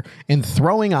hair, and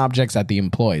throwing objects at the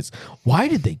employees. Why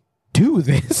did they do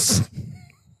this?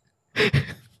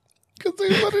 Because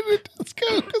they wanted a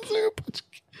discount because they were a bunch of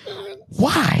Karens.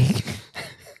 Why?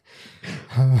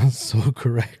 So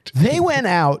correct. They went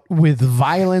out with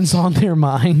violence on their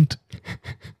mind.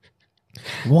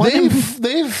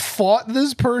 They've fought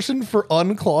this person for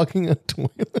unclogging a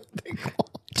toilet.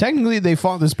 Technically, they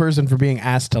fought this person for being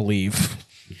asked to leave.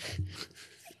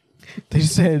 They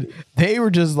said, they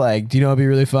were just like, do you know what would be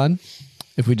really fun?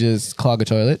 If we just clog a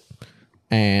toilet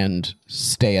and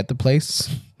stay at the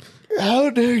place. How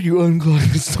dare you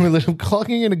unclog this toilet? I'm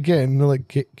clogging it again. And they're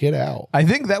like, get out. I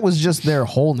think that was just their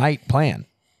whole night plan.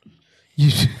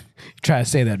 You try to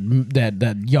say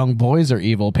that young boys are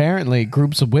evil. Apparently,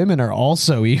 groups of women are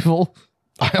also evil.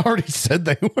 I already said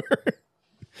they were.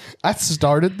 I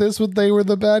started this with they were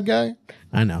the bad guy.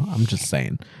 I know. I'm just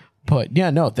saying. But yeah,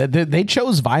 no, they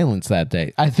chose violence that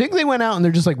day. I think they went out and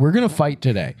they're just like, we're going to fight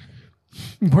today.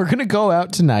 We're going to go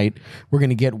out tonight. We're going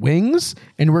to get wings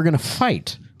and we're going to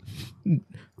fight.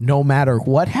 No matter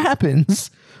what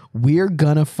happens, we're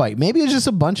going to fight. Maybe it's just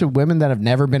a bunch of women that have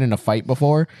never been in a fight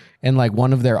before. And like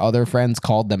one of their other friends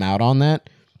called them out on that.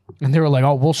 And they were like,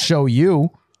 oh, we'll show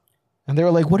you. And they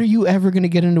were like, what are you ever going to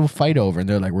get into a fight over? And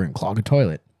they're like, we're going to clog a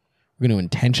toilet. We're going to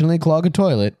intentionally clog a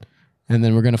toilet. And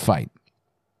then we're going to fight.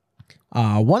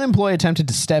 One employee attempted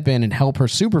to step in and help her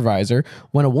supervisor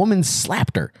when a woman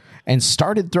slapped her and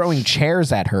started throwing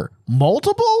chairs at her.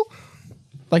 Multiple?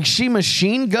 Like she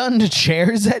machine gunned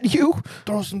chairs at you?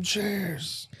 Throw some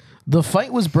chairs. The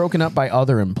fight was broken up by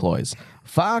other employees.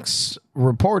 Fox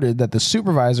reported that the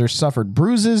supervisor suffered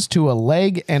bruises to a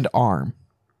leg and arm.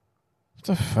 What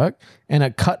the fuck? And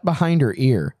a cut behind her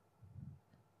ear.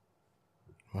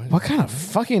 What kind of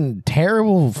fucking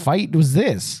terrible fight was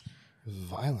this? It was a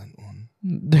violent one.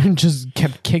 They just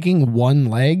kept kicking one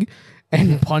leg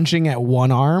and punching at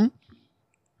one arm.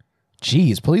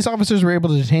 Jeez. Police officers were able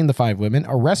to detain the 5 women.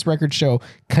 Arrest records show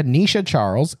Kanisha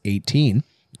Charles, 18,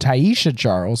 Taisha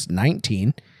Charles,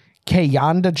 19,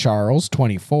 Kayanda Charles,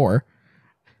 24,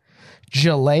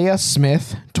 Jalea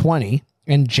Smith, 20,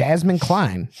 and Jasmine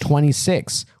Klein,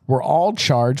 26, were all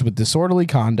charged with disorderly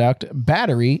conduct,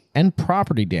 battery, and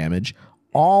property damage.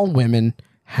 All women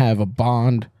have a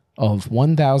bond of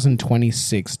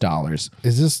 $1,026.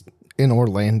 Is this in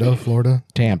Orlando, Florida?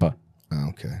 Tampa. Oh,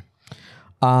 okay.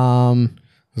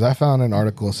 Because I found an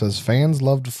article that says fans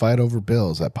love to fight over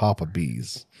bills at Papa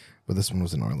Bee's. but this one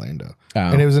was in Orlando. Oh.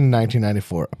 And it was in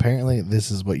 1994. Apparently,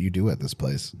 this is what you do at this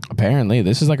place. Apparently,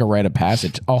 this is like a rite of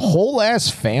passage. A whole ass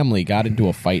family got into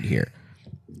a fight here.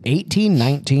 18,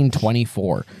 19,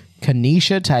 24.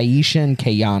 Kanisha, Taisha, and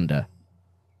Kayanda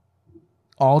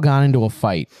all got into a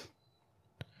fight.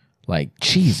 Like,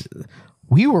 Jesus,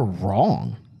 we were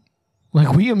wrong.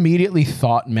 Like, we immediately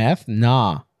thought meth.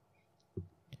 Nah.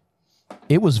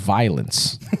 It was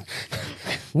violence.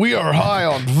 We are high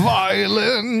on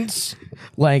violence.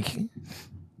 Like,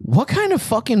 what kind of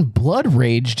fucking blood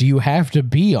rage do you have to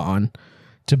be on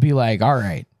to be like, all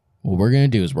right, what we're going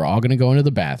to do is we're all going to go into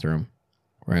the bathroom.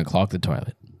 We're going to clog the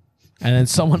toilet. And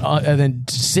then and then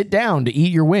sit down to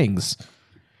eat your wings.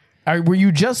 Were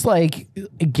you just like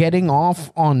getting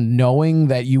off on knowing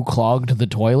that you clogged the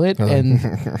toilet? And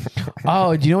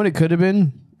oh, do you know what it could have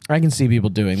been? I can see people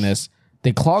doing this.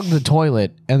 They clogged the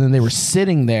toilet and then they were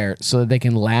sitting there so that they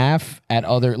can laugh at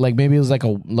other, like maybe it was like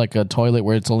a toilet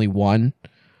where it's only one,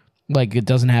 like it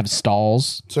doesn't have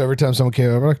stalls. So every time someone came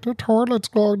over, like, the toilet's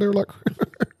clogged, they were like,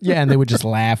 yeah, and they would just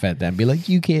laugh at them, be like,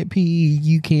 you can't pee,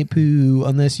 you can't poo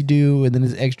unless you do, and then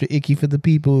it's extra icky for the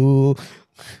people.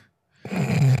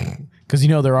 Because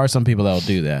there are some people that will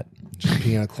do that. Just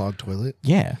pee in a clogged toilet?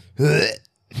 Yeah.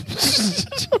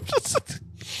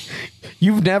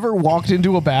 You've never walked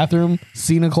into a bathroom,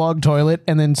 seen a clogged toilet,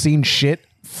 and then seen shit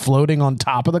floating on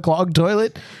top of the clogged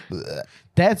toilet?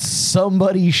 That's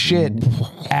somebody's shit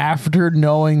after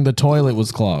knowing the toilet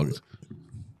was clogged.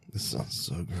 This sounds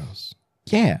so gross.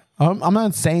 Yeah. I'm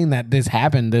not saying that this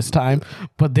happened this time,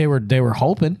 but they were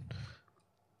hoping,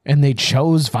 and they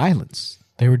chose violence.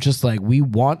 They were just like, we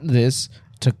want this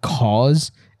to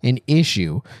cause an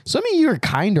issue. So, I mean, you're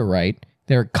kind of right.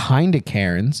 They're kind of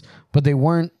Karens, but they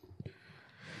weren't.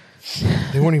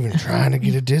 They weren't even trying to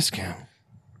get a discount.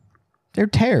 They're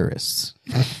terrorists.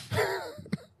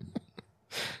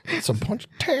 It's a bunch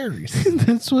of terrorists.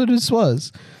 That's what this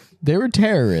was. They were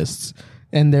terrorists,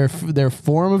 and their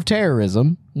form of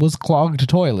terrorism was clogged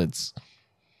toilets.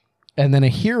 And then a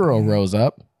hero rose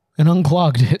up and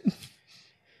unclogged it.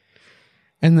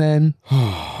 And then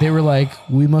they were like,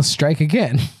 we must strike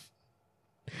again.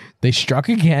 They struck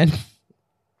again.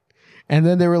 And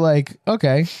then they were like,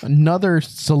 okay, another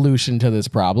solution to this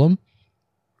problem.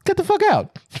 Get the fuck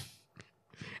out.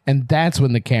 And that's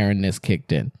when the Karen-ness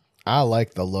kicked in. I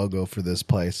like the logo for this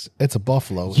place. It's a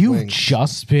buffalo with You've wings.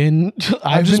 just been...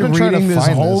 I've just been been trying to reading this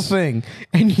find whole this. thing.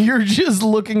 And you're just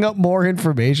looking up more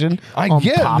information on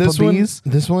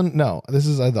this one. No, this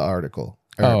is the article.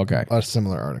 Oh, okay. A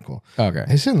similar article. Okay.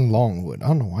 It's in Longwood. I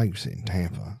don't know why you say in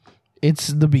Tampa. It's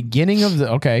the beginning of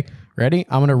the... Okay, ready?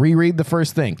 I'm going to reread the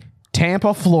first thing.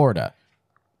 Tampa, Florida.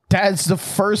 That's the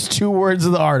first two words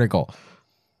of the article.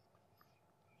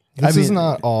 This is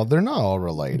not all. They're not all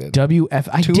related. WF.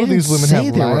 I Two didn't of these women say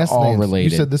have they were last all names.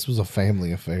 related. You said this was a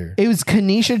family affair. It was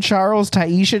Kanisha Charles,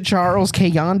 Taisha Charles,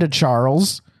 Kayanda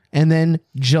Charles, and then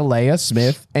Jalea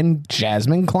Smith and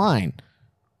Jasmine Klein.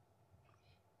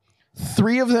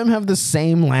 3 of them have the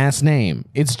same last name.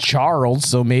 It's Charles,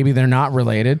 so maybe they're not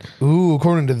related. Ooh,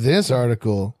 according to this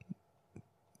article,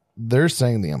 they're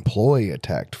saying the employee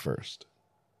attacked first.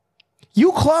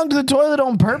 You clogged the toilet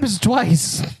on purpose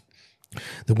twice.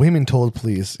 The women told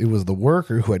police it was the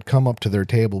worker who had come up to their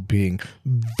table being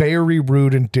very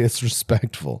rude and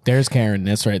disrespectful, There's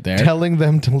Karen-ness right there. telling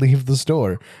them to leave the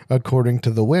store. According to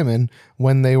the women,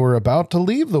 when they were about to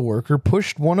leave, the worker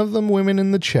pushed one of the women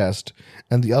in the chest,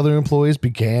 and the other employees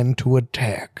began to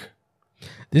attack.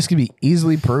 This could be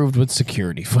easily proved with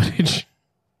security footage.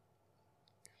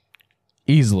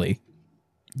 Easily.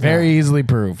 Very easily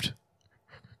proved.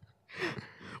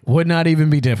 Would not even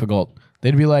be difficult.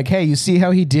 They'd be like, hey, you see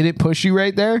how he did it push you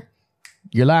right there?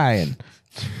 You're lying.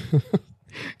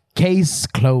 Case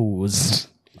closed.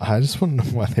 I just want to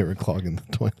know why they were clogging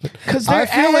the toilet. Because they're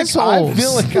I assholes.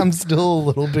 feel like I'm still a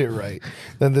little bit right.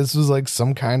 That this was like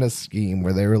some kind of scheme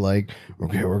where they were like,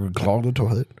 okay, we're going to clog the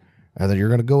toilet. And then you're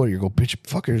going to go and you're going to bitch,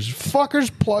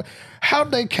 fuckers.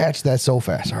 How'd they catch that so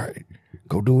fast? All right,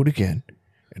 go do it again.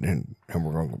 And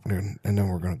we're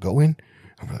going to go in.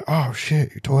 I'm like, oh shit,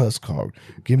 your toilet's clogged.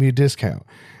 Give me a discount.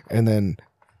 And then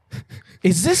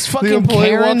Is this fucking employee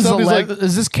Karen's walks up, he's 11?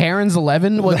 Is this Karen's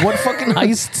 11? Like, what fucking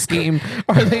heist scheme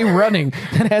are they running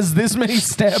that has this many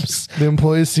steps? the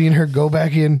employees seen her go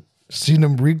back in, seen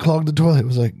them reclog the toilet. It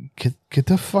was like, get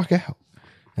the fuck out.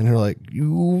 And they're like,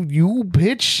 you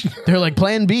bitch. They're like,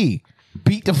 plan B.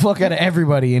 Beat the fuck out of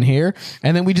everybody in here,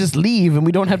 and then we just leave, and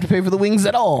we don't have to pay for the wings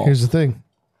at all. Here's the thing.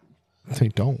 They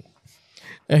don't.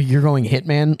 You're going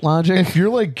Hitman logic. If you're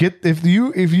like if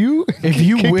you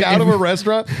kicked out of a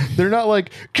restaurant, they're not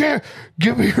like,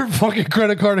 give me your fucking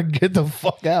credit card and get the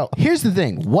fuck out. Here's the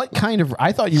thing.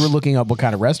 I thought you were looking up what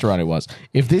kind of restaurant it was.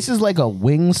 If this is like a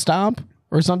wing stop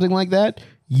or something like that,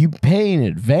 you pay in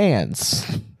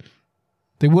advance.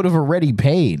 They would have already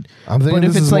paid. I'm thinking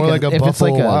this is more like a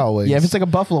Buffalo Wild Wings. Yeah, if it's like a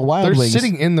Buffalo Wild Wings. They're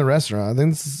sitting in the restaurant. I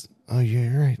think this is, oh yeah,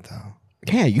 you're right though.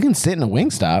 Yeah, you can sit in a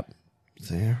wing stop.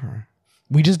 There.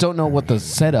 We just don't know what the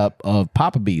setup of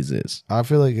Papa B's is. I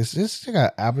feel like it's just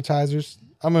got appetizers.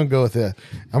 I'm gonna go with it.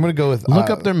 I'm gonna go with look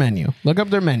up their menu. Look up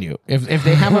their menu. If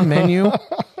they have a menu,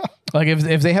 like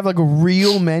if they have like a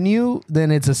real menu, then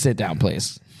it's a sit down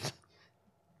place.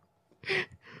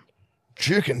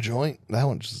 Chicken joint. That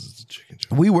one just is a chicken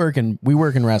joint. We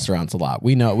work in restaurants a lot.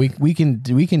 We know we can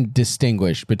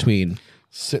distinguish between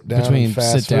sit down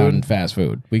and fast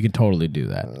food. We could totally do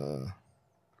that.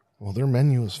 Well, their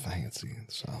menu is fancy,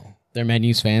 so their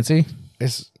menu's fancy.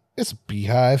 It's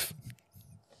Beehive.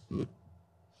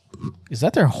 Is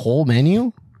that their whole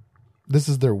menu? This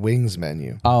is their wings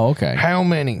menu. Oh, okay. How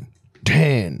many?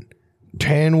 10.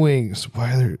 10 wings.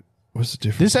 What's the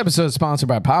difference? This episode is sponsored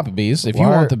by Papa B's. If you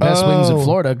want the best wings in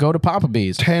Florida, go to Papa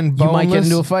B's. 10 boneless. You might get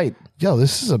into a fight. Yo,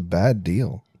 this is a bad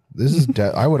deal. This is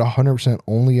I would 100%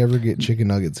 only ever get chicken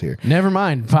nuggets here. Never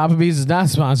mind. Papa B's is not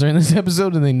sponsoring this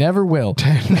episode, and they never will.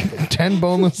 10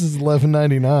 boneless is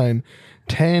 $11.99.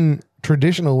 10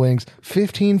 traditional wings,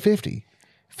 $15.50.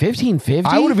 $15.50?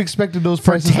 I would have expected those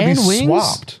prices to be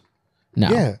swapped. No.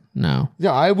 Yeah. No.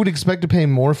 Yeah, I would expect to pay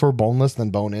more for boneless than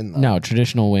bone-in, though. No,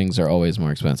 traditional wings are always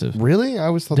more expensive. Really? I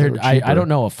always thought they were cheaper. I don't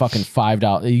know a fucking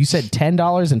 $5. You said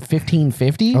 $10 and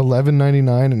 $15.50?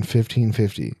 $11.99 and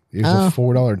 $15.50. There's a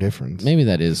 $4 difference. Maybe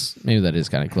that is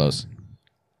kind of close.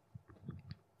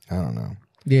 I don't know.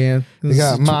 Yeah. They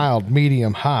got mild,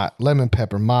 medium, hot, lemon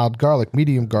pepper, mild garlic,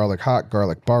 medium garlic, hot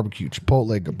garlic, barbecue,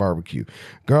 chipotle barbecue,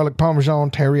 garlic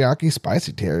parmesan, teriyaki,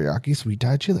 spicy teriyaki, sweet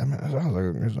Thai chili. I mean, that sounds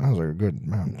like a good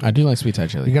amount. I do like sweet Thai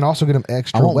chili. You can also get them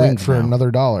extra wet for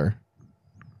another $1.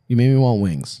 You made me want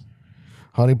wings.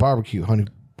 Honey barbecue, honey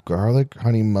garlic,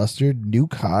 honey mustard,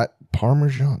 nuke hot,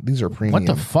 parmesan. These are premium. What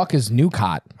the fuck is nuke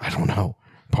hot? I don't know.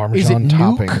 Parmesan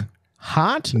topping. Nuke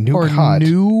hot nuke or hot.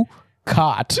 new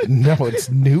cot? No, it's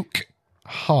nuke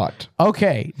hot.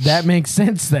 Okay, that makes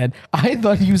sense then. I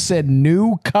thought you said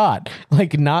new cot,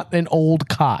 like not an old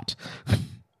cot.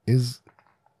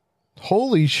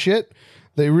 Holy shit.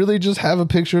 They really just have a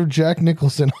picture of Jack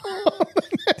Nicholson.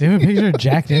 They have a picture of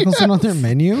Jack Nicholson on their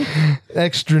menu?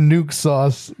 Extra nuke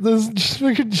sauce. This is just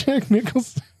fucking Jack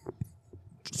Nicholson.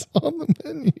 Just on the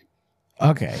menu.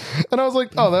 Okay. And I was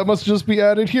like, oh, that must just be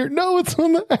added here. No, it's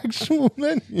on the actual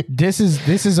menu. This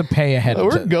is a pay ahead of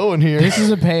time. We're going here. This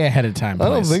is a pay ahead of time place.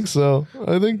 I don't think so.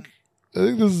 I think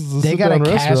this is a They got a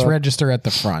cash restaurant. register at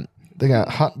the front. They got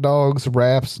hot dogs,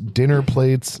 wraps, dinner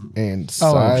plates, and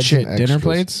sides. Oh shit! And Dinner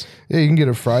plates? Yeah, you can get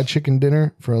a fried chicken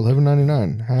dinner for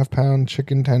 $11.99. Half-pound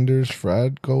chicken tenders,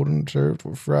 fried golden served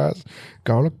with fries,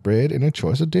 garlic bread, and a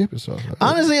choice of dipping sauce.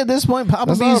 Honestly, at this point, Papa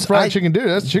That's B's, not a fried chicken dinner.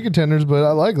 That's chicken tenders, but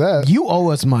I like that. You owe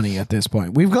us money at this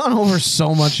point. We've gone over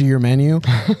so much of your menu.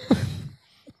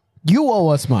 You owe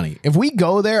us money. If we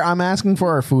go there, I'm asking for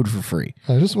our food for free.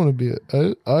 I just want to be.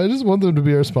 I just want them to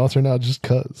be our sponsor now, just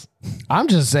cause. I'm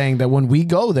just saying that when we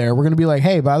go there, we're gonna be like,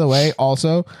 hey, by the way,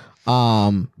 also,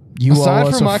 you Aside owe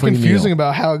us from a my free confusing meal.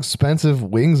 about how expensive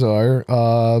wings are,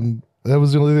 that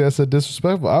was the only thing I said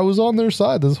disrespectful. I was on their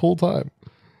side this whole time.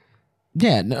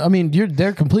 Yeah, no, I mean,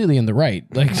 they're completely in the right.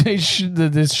 Like this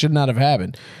should not have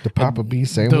happened. The Papa B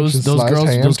sandwich is those sliced girls-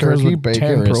 ham, those girls turkey, were bacon,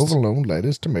 terrorists. provolone,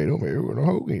 lettuce, tomato, mayo, and a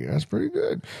hoagie. That's pretty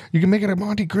good. You can make it at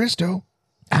Monte Cristo.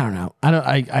 I don't know.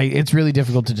 It's really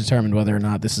difficult to determine whether or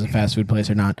not this is a fast food place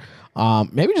or not.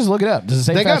 Maybe just look it up. Does it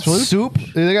say They got fast food? soup.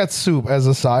 They got soup as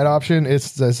a side option.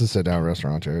 It's a sit down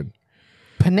restaurant, Jared.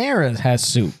 Panera has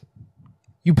soup.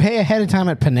 You pay ahead of time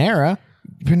at Panera.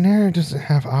 Panera doesn't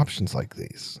have options like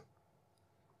these.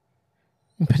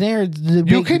 Panera,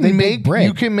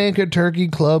 You can make a turkey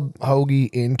club hoagie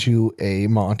into a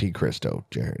Monte Cristo,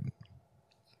 Jared.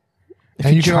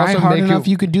 If you try hard enough,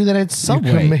 you could do that at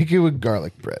Subway. You can make it with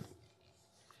garlic bread.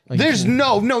 Like, There's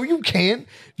no, you can't.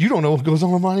 You don't know what goes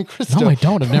on with Monte Cristo. No, I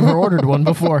don't. I've never ordered one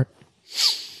before.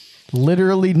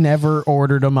 Literally never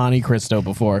ordered a Monte Cristo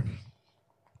before.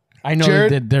 I know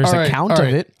Jared, that there's a count of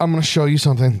it. I'm going to show you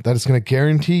something that is going to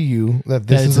guarantee you that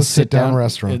this is a sit-down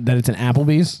restaurant. That it's an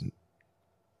Applebee's.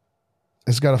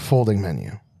 It's got a folding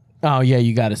menu. Oh, yeah,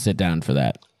 you got to sit down for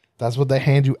that. That's what they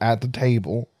hand you at the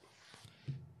table.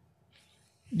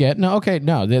 Yeah, no, okay,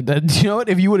 no. You know what?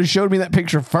 If you would have showed me that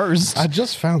picture first, I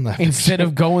just found that instead picture.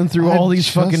 of going through all these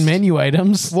fucking menu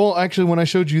items. Well, actually, when I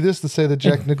showed you this to say that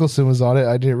Jack Nicholson was on it,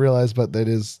 I didn't realize, but that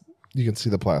is, you can see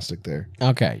the plastic there.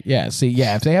 Okay, yeah. See,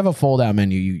 yeah, if they have a fold-out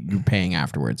menu, you're paying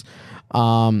afterwards.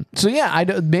 So yeah,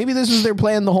 maybe this was their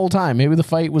plan the whole time. Maybe the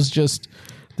fight was just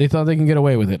they thought they can get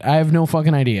away with it. I have no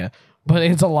fucking idea. But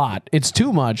it's a lot. It's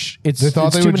too much. They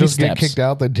thought they would just get kicked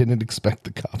out. They didn't expect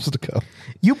the cops to come.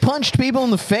 You punched people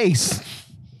in the face.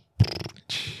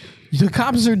 The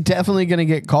cops are definitely going to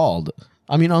get called.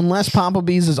 I mean, unless Papa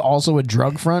B's is also a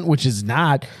drug front, which is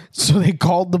not. So they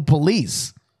called the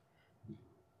police.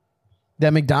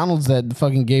 That McDonald's that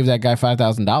fucking gave that guy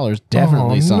 $5,000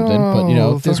 definitely something. But you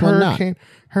know, this one not.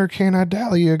 Hurricane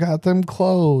Idalia got them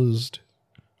closed.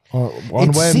 On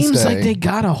Wednesday. Seems like they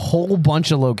got a whole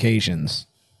bunch of locations.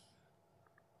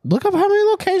 Look up how many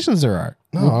locations there are.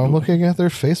 No, I'm looking at their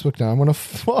Facebook now. I'm going to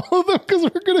follow them because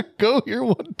we're going to go here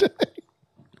one day.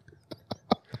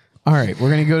 All right, we're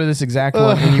going to go to this exact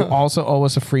one. And you also owe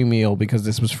us a free meal because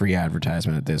this was free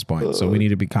advertisement at this point. So we need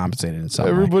to be compensated in some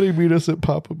way. Everybody meet us at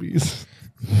Papa B's.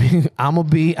 I'm going to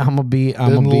be at Papa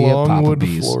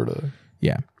B's. Florida.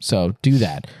 Yeah, so do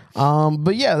that.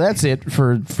 But yeah, that's it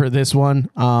for this one.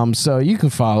 So you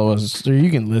can follow us or you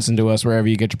can listen to us wherever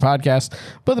you get your podcast.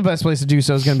 But the best place to do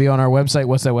so is going to be on our website.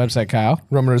 What's that website, Kyle?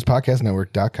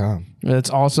 RumRunnersPodcastNetwork.com.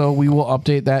 That's also, we will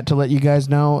update that to let you guys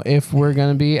know if we're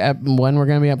going to be when we're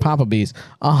going to be at Papa B's.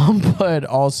 But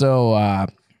also,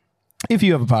 if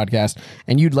you have a podcast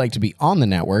and you'd like to be on the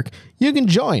network, you can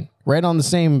join right on the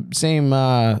same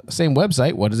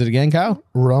website. What is it again, Kyle?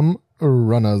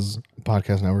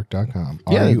 RumRunnersPodcastNetwork.com.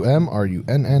 Yeah.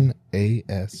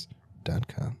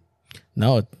 RumRunnas.com.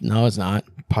 No, it's not.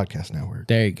 Podcast Network.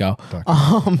 There you go.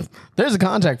 There's a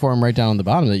contact form right down on the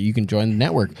bottom that you can join the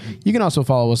network. You can also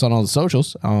follow us on all the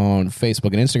socials. On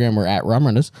Facebook and Instagram, we're at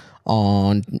RumRunners.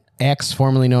 On X,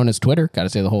 formerly known as Twitter, got to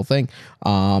say the whole thing.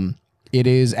 It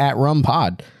is at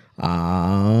RumPod.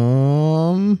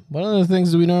 What other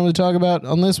things do we normally talk about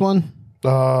on this one?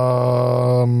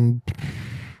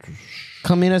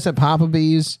 Come meet us at Papa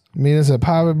B's. Meet us at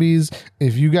Papa B's.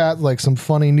 If you got like some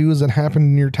funny news that happened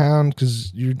in your town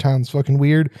because your town's fucking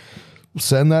weird,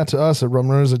 send that to us at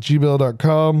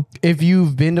rumrunners@gmail.com. If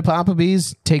you've been to Papa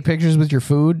B's, take pictures with your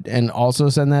food and also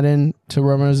send that in to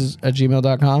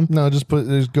rumrunners@gmail.com. No, just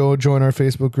go join our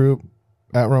Facebook group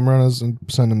at Rumrunners and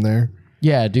send them there.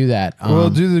 Yeah, do that. We'll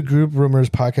do the group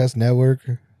Rumrunners Podcast Network.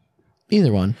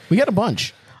 Either one. We got a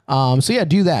bunch. So yeah,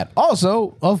 do that.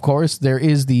 Also, of course, there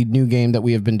is the new game that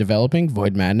we have been developing,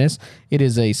 Void Madness. It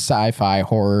is a sci-fi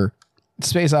horror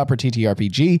space opera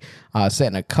TTRPG set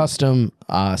in a custom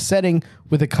setting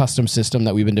with a custom system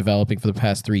that we've been developing for the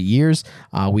past 3 years.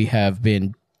 We have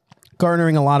been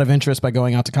garnering a lot of interest by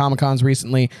going out to Comic-Cons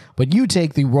recently, but you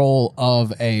take the role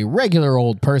of a regular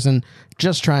old person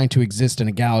just trying to exist in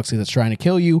a galaxy that's trying to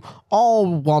kill you,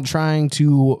 all while trying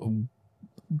to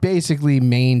basically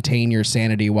maintain your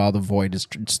sanity while the void is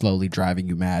slowly driving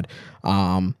you mad.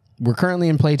 We're currently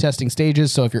in playtesting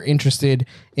stages, so if you're interested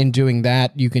in doing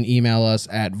that, you can email us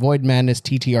at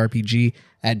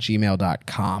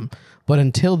voidmadnessttrpg@gmail.com. But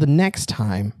until the next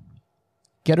time,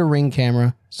 get a Ring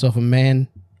camera, so if a man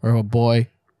or a boy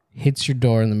hits your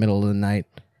door in the middle of the night,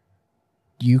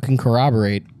 you can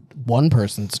corroborate one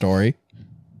person's story.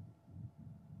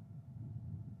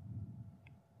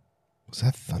 Was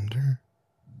that thunder?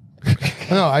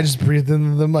 No, I just breathed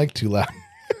into the mic too loud.